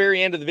wait till the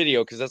very end of the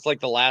video because that's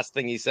like the last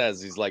thing he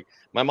says. He's like,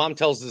 "My mom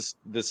tells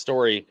this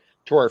story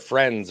to our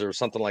friends or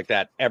something like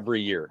that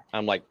every year."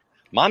 I'm like,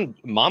 Mom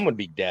would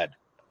be dead.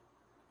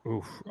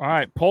 Oof. All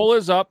right, poll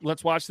is up.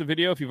 Let's watch the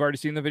video. If you've already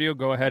seen the video,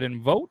 go ahead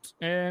and vote,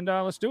 and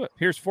let's do it.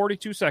 Here's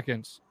 42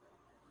 seconds.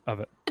 of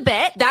it.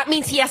 Bet that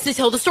means he has to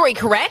tell the story,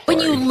 correct? When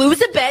you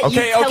lose a bet,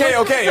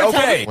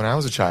 Okay. When I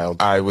was a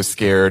child, I was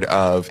scared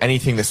of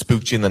anything that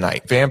spooked you in the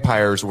night.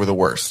 Vampires were the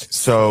worst.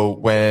 So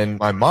when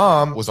my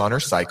mom was on her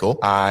cycle,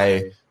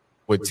 I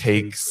would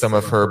take some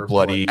of her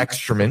bloody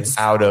excrements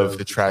out of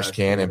the trash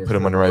can and put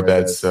them under my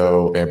bed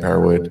so vampire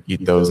would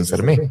eat those instead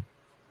of me.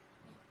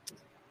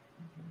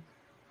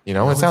 You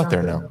know, it's out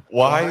there now.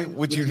 Why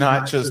would you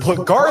not just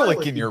put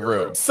garlic in your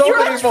room?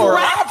 You're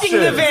attracting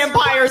the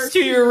vampires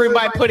to your room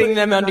by putting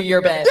them under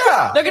your bed.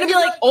 Yeah. They're going to be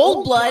like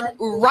old blood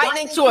right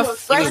next to a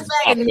fresh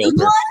bag of new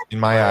blood. In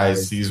my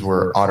eyes, these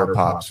were otter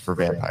pops for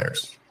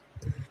vampires.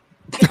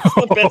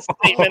 The best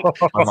statement.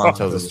 My mom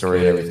tells the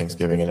story every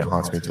Thanksgiving, and it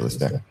haunts me to this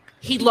day.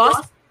 He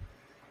lost.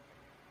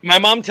 My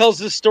mom tells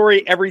this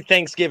story every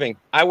Thanksgiving.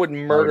 I would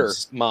murder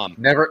Mom.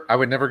 I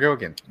would never go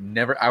again.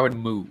 Never. I would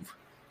move.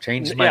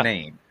 Change my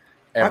name.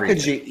 How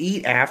could you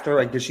eat after?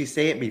 Like, does she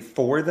say it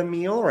before the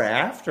meal or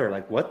after?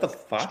 Like, what the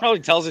fuck? She probably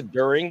tells it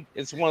during.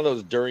 It's one of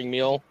those during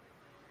meal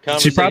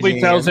She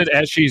probably tells it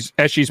as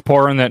she's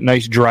pouring that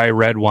nice dry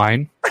red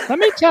wine. Let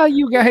me tell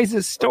you guys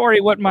a story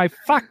what my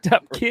fucked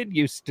up kid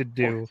used to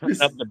do.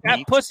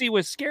 That pussy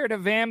was scared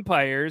of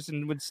vampires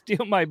and would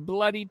steal my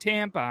bloody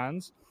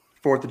tampons.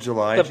 4th of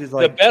July. She's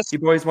like, you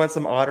boys want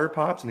some otter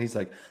pops? And he's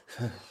like,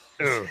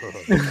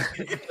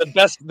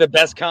 the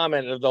best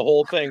comment of the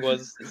whole thing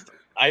was,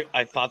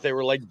 I thought they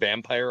were like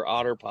vampire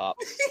otter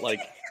pops. Like,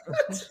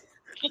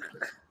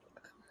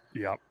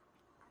 yep.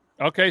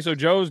 Okay, so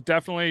Joe's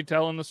definitely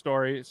telling the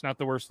story. It's not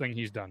the worst thing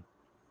he's done.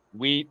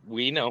 We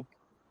know.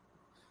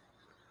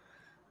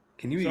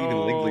 Can you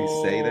even legally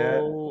say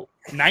that?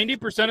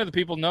 90% of the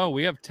people know.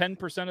 We have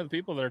 10% of the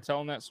people that are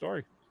telling that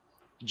story.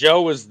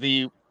 Joe was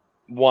the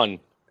one.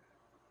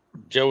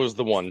 Joe was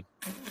the one.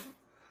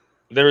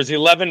 There was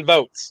 11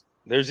 votes.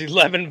 There's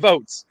 11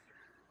 votes.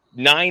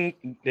 10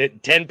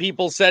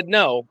 people said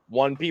no.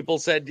 1 people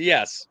said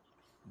yes.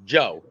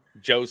 Joe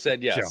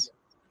said yes. Joe.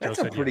 That's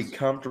a pretty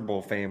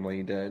comfortable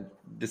family to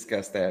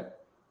discuss that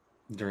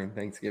during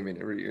Thanksgiving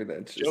every year.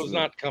 That's Joe's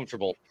not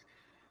comfortable.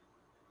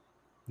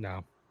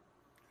 No.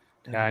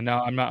 Yeah, no,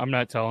 I'm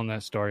not telling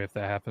that story if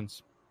that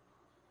happens.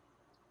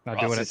 Not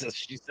doing it.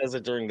 She says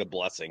it during the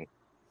blessing.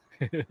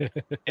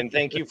 And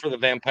thank you for the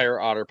vampire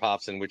otter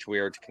pops in which we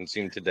are to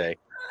consume today.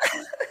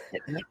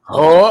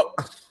 Oh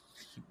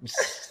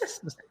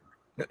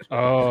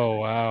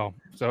wow.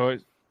 So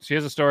she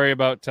has a story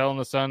about telling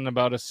the son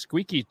about a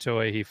squeaky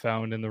toy he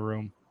found in the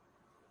room.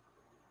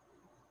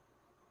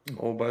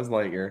 Old Buzz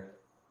Lightyear.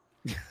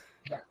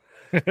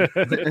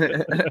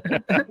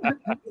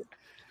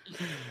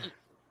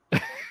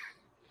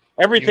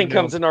 Everything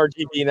comes in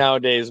RGB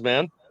nowadays,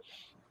 man.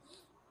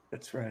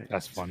 That's right.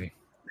 That's funny.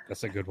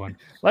 That's a good one.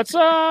 Let's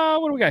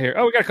what do we got here?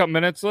 Oh, we got a couple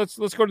minutes. Let's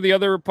go to the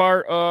other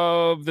part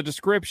of the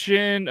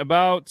description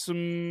about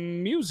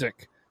some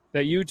music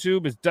that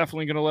YouTube is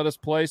definitely going to let us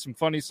play, some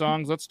funny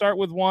songs. Let's start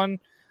with one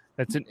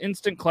that's an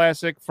instant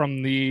classic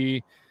from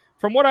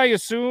what I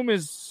assume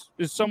is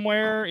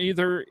somewhere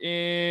either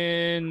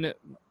in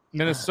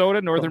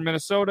Minnesota, northern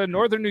Minnesota,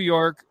 northern New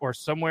York, or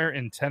somewhere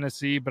in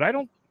Tennessee, but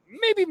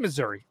maybe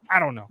Missouri. I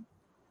don't know.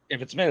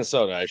 If it's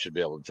Minnesota, I should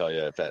be able to tell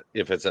you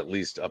if it's at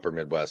least upper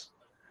Midwest.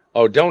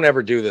 Oh, don't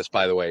ever do this,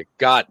 by the way.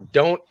 God,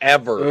 don't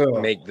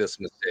ever make this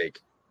mistake.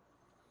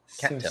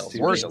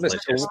 Worst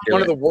mistake.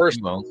 One of the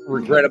worst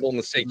regrettable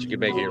mistakes you could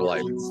make in your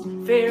life.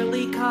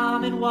 Fairly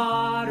common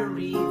water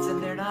reeds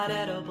and they're not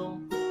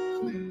edible.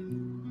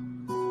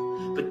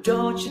 But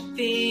don't you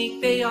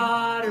think they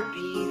ought to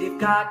be? They've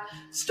got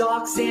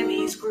stalks and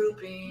these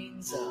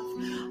groupings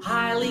of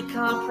highly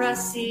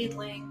compressed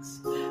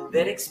seedlings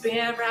that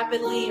expand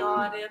rapidly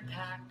on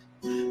impact.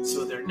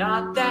 So they're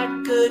not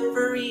that good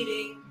for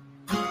eating.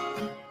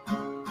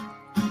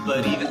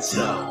 But even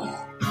so,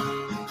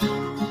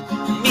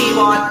 me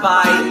want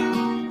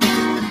bite.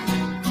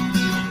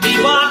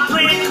 Me want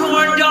plant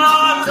corn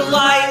dog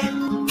delight.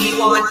 Me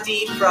want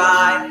deep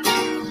fried.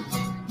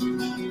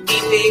 Me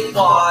big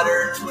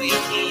water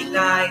Twinkie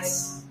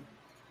nice.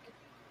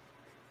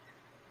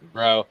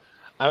 Bro,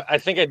 I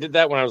think I did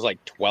that when I was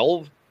like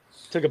 12.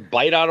 Took a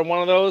bite out of one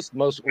of those.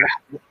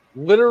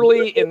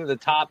 Literally in the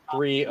top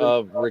 3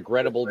 of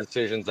regrettable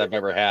decisions I've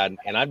ever had.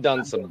 And I've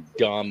done some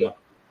dumb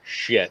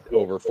shit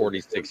over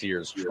 46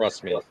 years,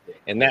 trust me.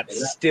 And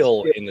that's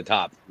still in the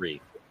top 3.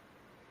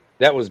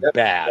 That was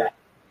bad.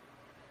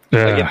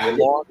 Yeah.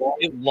 Like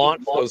it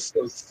launched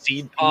those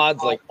seed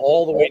pods like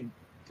all the way to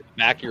the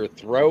back of your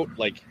throat.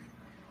 Like,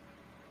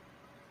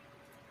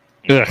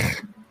 there's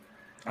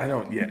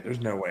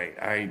no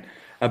way.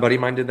 A buddy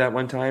of mine did that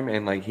one time,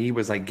 and like he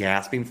was like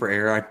gasping for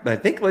air. I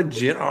think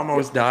legit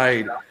almost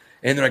died.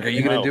 And they're like, "Are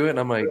you going to do it?" And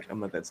I'm like,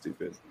 "I'm not that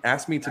stupid."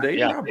 Ask me today,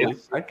 probably.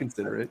 I'd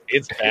consider it.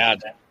 It's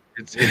bad.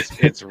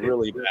 It's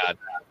really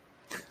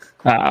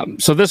bad.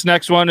 So this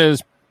next one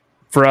is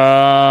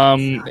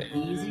from.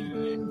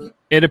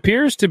 It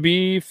appears to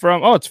be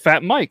from. Oh, it's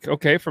Fat Mike.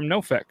 Okay, from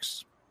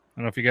NoFX. I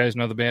don't know if you guys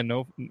know the band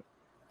NoFX.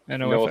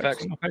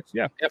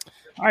 Yeah. Yep.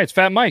 All right, it's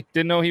Fat Mike.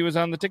 Didn't know he was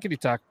on the Tickety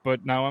Talk,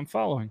 but now I'm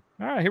following.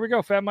 All right, here we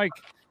go. Fat Mike.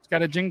 It's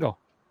got a jingle.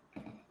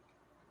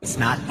 It's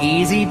not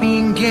easy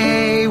being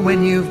gay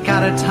when you've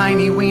got a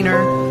tiny wiener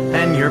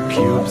and your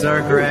pubes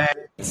are gray.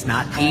 It's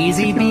not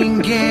easy being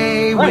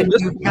gay when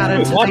you've got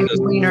a tiny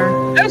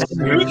wiener. That's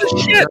smooth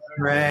as shit.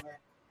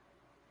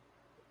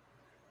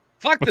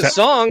 Fuck the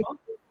song.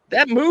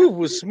 That move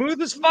was smooth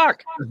as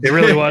fuck. It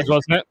really was,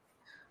 wasn't it?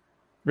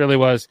 Really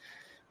was.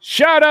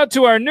 Shout out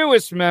to our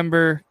newest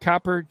member,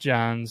 Copper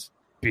John's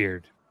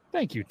Beard.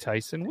 Thank you,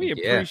 Tyson. We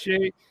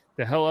appreciate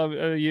the hell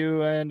of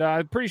you. And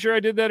I'm pretty sure I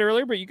did that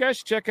earlier, but you guys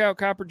should check out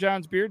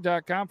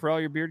copperjohnsbeard.com for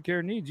all your beard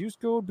care needs. Use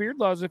code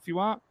BeardLaws if you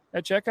want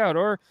at checkout,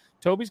 or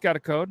Toby's got a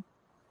code.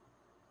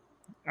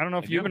 I don't know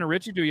if you and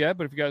Richie do yet,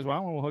 but if you guys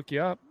want one, we'll hook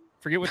you up.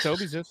 Forget what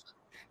Toby's is.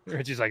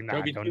 Richie's like, nah,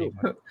 I don't need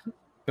one.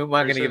 Who am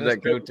I going to give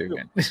that code to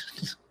again?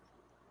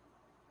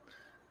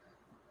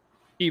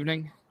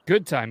 Evening.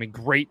 Good timing.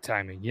 Great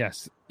timing.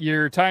 Yes.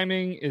 Your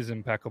timing is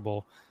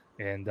impeccable.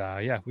 And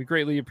we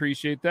greatly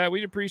appreciate that.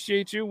 We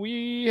appreciate you.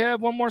 We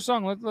have one more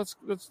song.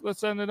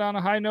 Let's end it on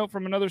a high note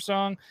from another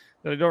song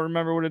that I don't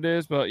remember what it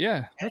is, but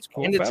yeah, that's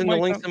cool. And it's in the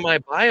links in my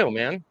bio,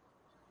 man.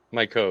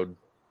 My code.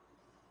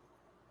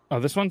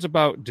 Oh, this one's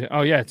about.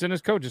 Oh yeah, it's in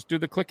his code. Just do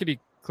the clickety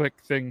click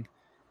thing.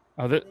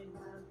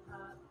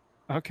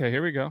 Okay,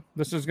 here we go.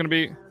 This is gonna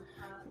be.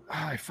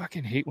 I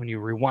fucking hate when you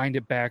rewind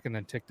it back and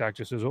then TikTok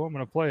just says, "Oh, I'm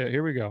gonna play it."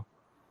 Here we go.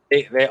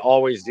 They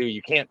always do.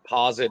 You can't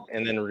pause it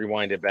and then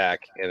rewind it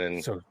back and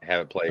then have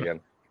it play again.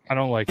 I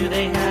don't like it. Do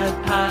they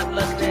have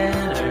potluck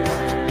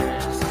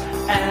dinners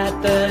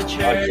at the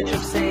Church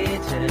of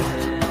Satan?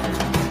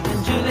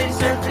 And do they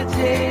serve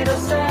potato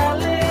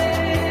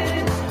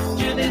salad?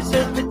 Do they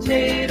serve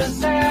potato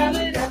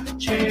salad at the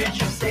Church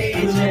of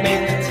Satan?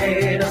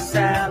 Potato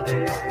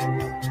salad.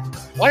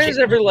 Why does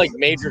every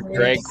major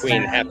drag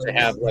queen have to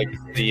have the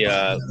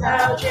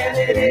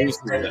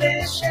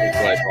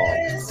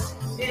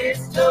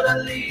It's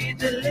totally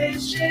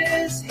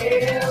delicious.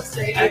 Hail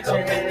Satan. I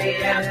hope in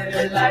the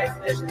afterlife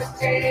there's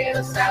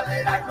potato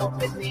salad. I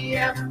hope in the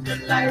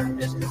afterlife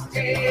there's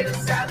potato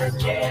salad.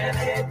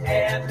 Janet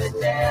and the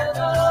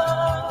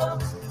devil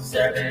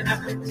serving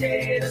up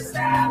potato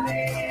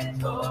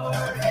salad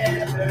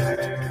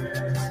forever.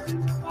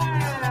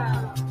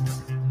 Wow.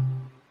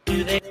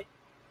 Do they?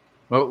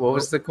 What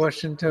was the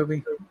question,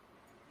 Toby?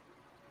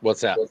 What's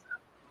that?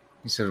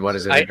 You said, what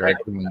is it, a drag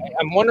queen?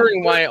 I'm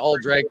wondering why all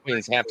drag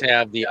queens have to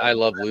have the I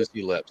Love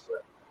Lucy lips.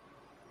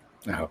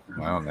 Oh,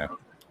 I don't know.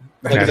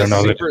 I don't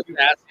know. Super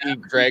sassy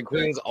drag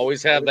queens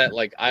always have that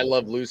I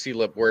Love Lucy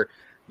lip where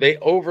they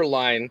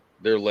overline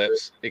their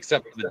lips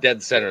except for the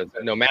dead center.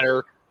 No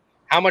matter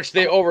how much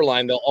they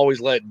overline, they'll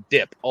always let it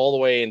dip all the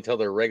way until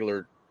their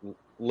regular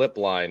lip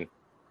line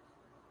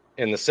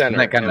in the center,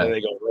 and then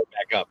they go right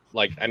back up.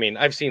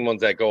 I've seen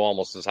ones that go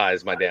almost as high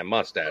as my damn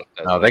mustache.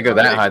 They go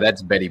that high.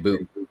 That's Betty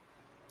Boop.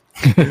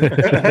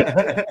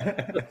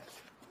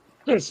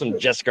 There's some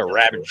Jessica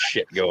Rabbit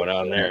shit going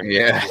on there.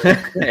 Yeah.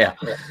 Yeah.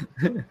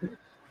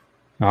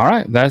 All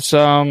right. That's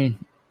so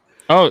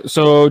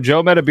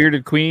Joe met a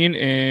bearded queen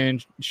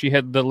and she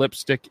had the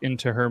lipstick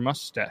into her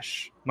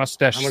mustache. How much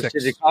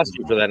did it cost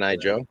you for that night,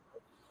 Joe?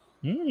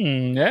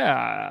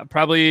 Yeah,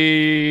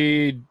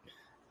 probably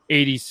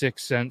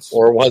 86 cents.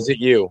 Or was it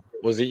you?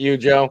 Was it you,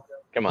 Joe?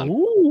 Come on.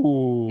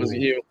 Ooh. Was it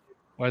you?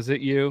 Was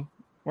it you?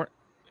 Or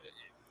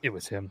it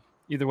was him.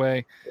 Either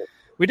way,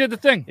 we did the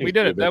thing. We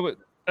did it.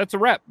 That's a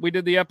wrap. We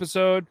did the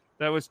episode.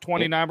 That was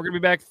 29. We're gonna be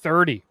back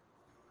 30.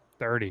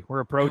 30.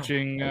 We're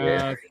approaching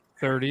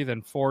 30,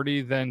 then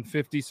 40, then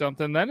 50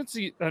 something. Then it's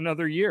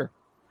another year.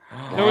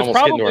 So it's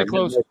probably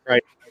close.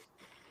 Right.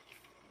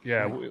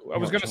 Yeah, I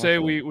was gonna say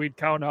we'd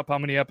count up how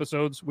many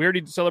episodes. We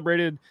already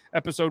celebrated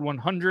episode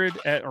 100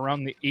 at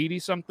around the 80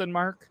 something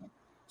mark.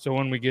 So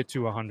when we get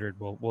to 100,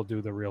 we'll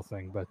do the real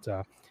thing. But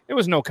it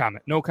was no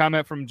comment. No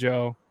comment from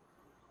Joe.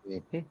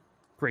 Mm-hmm.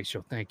 Great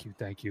show. Thank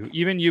you.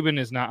 Even Euban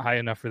is not high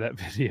enough for that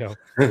video.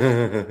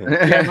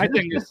 Yeah, my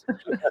thing is,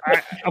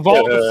 of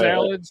all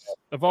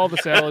the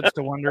salads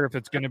to wonder if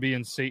it's going to be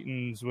in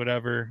Satan's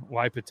whatever,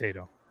 why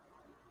potato?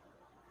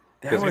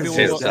 That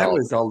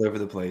was all over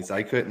the place.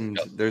 I couldn't.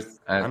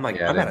 I'm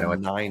at a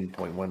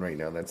 9.1 right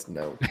now. That's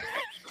no.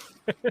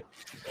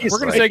 We're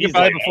going to say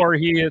goodbye before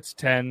he hits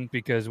 10,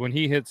 because when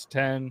he hits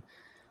 10,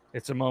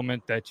 it's a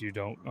moment that you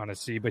don't want to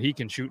see. But he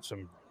can shoot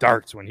some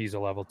darts when he's a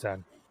level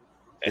 10.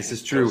 This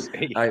is true.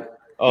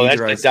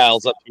 That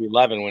dials up to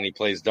 11 when he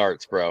plays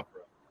darts, bro.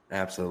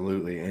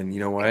 Absolutely. And you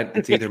know what?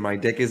 It's either my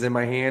dick is in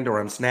my hand or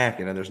I'm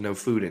snacking and there's no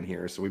food in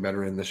here. So we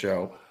better end the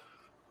show.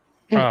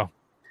 Oh,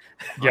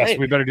 yes,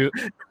 we better do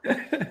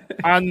it.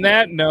 On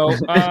that note,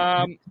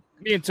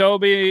 me and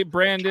Toby,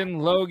 Brandon,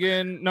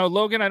 Logan. No,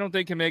 Logan, I don't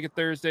think can make it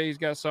Thursday. He's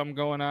got something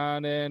going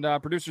on. And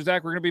producer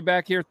Zach, we're going to be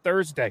back here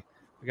Thursday.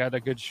 We got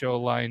a good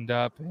show lined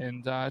up,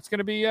 and it's going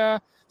to be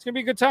a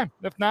good time.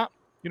 If not,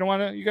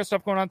 you got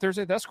stuff going on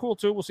Thursday, that's cool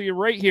too. We'll see you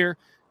right here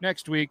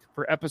next week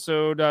for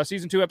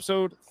season 2,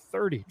 episode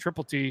 30,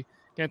 Triple T.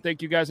 Can't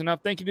thank you guys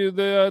enough. Thank you to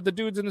the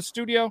dudes in the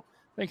studio.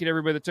 Thank you to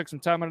everybody that took some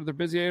time out of their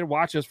busy day to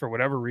watch us for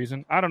whatever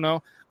reason. I don't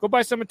know. Go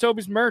buy some of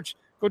Toby's merch.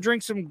 Go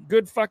drink some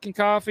good fucking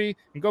coffee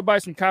and go buy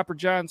some Copper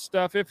John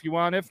stuff if you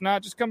want. If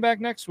not, just come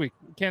back next week.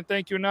 Can't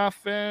thank you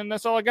enough, and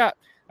that's all I got.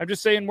 I'm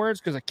just saying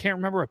words because I can't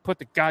remember I put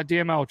the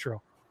goddamn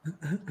outro.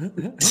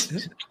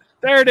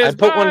 There it is.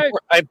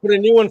 I put a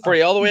new one for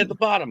you all the way at the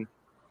bottom.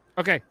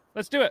 Okay,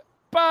 let's do it.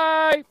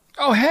 Bye.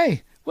 Oh,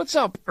 hey, what's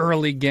up,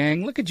 early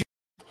gang? Look at you.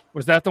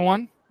 Was that the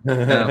one? No,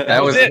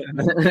 that was it.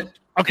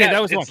 Okay, that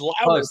was it's one.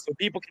 louder so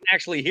people can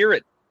actually hear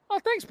it. Oh,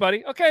 thanks,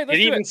 buddy. Okay, let's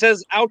it even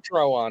says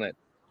outro on it.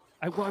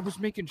 I was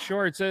making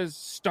sure it says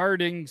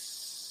starting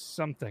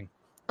something.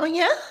 Oh,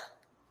 yeah?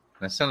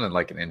 That sounded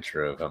like an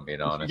intro, if I'm being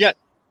honest. Yeah.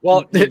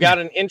 Well, you got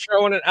an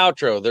intro and an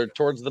outro. They're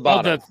towards the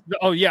bottom.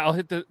 Yeah, I'll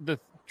hit the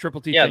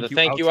triple T. Yeah,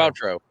 thank you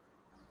outro.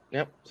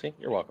 Yep. See,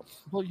 you're welcome.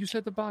 Well, you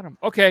said the bottom.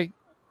 Okay.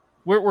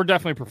 We're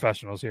definitely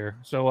professionals here.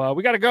 So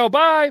we got to go.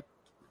 Bye.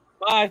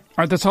 Bye. All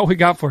right, that's all we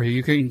got for you.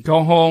 You can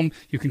go home.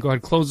 You can go ahead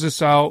and close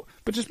this out.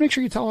 But just make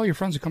sure you tell all your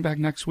friends to come back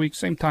next week.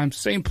 Same time,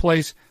 same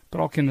place.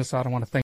 But all kidding aside, I want to thank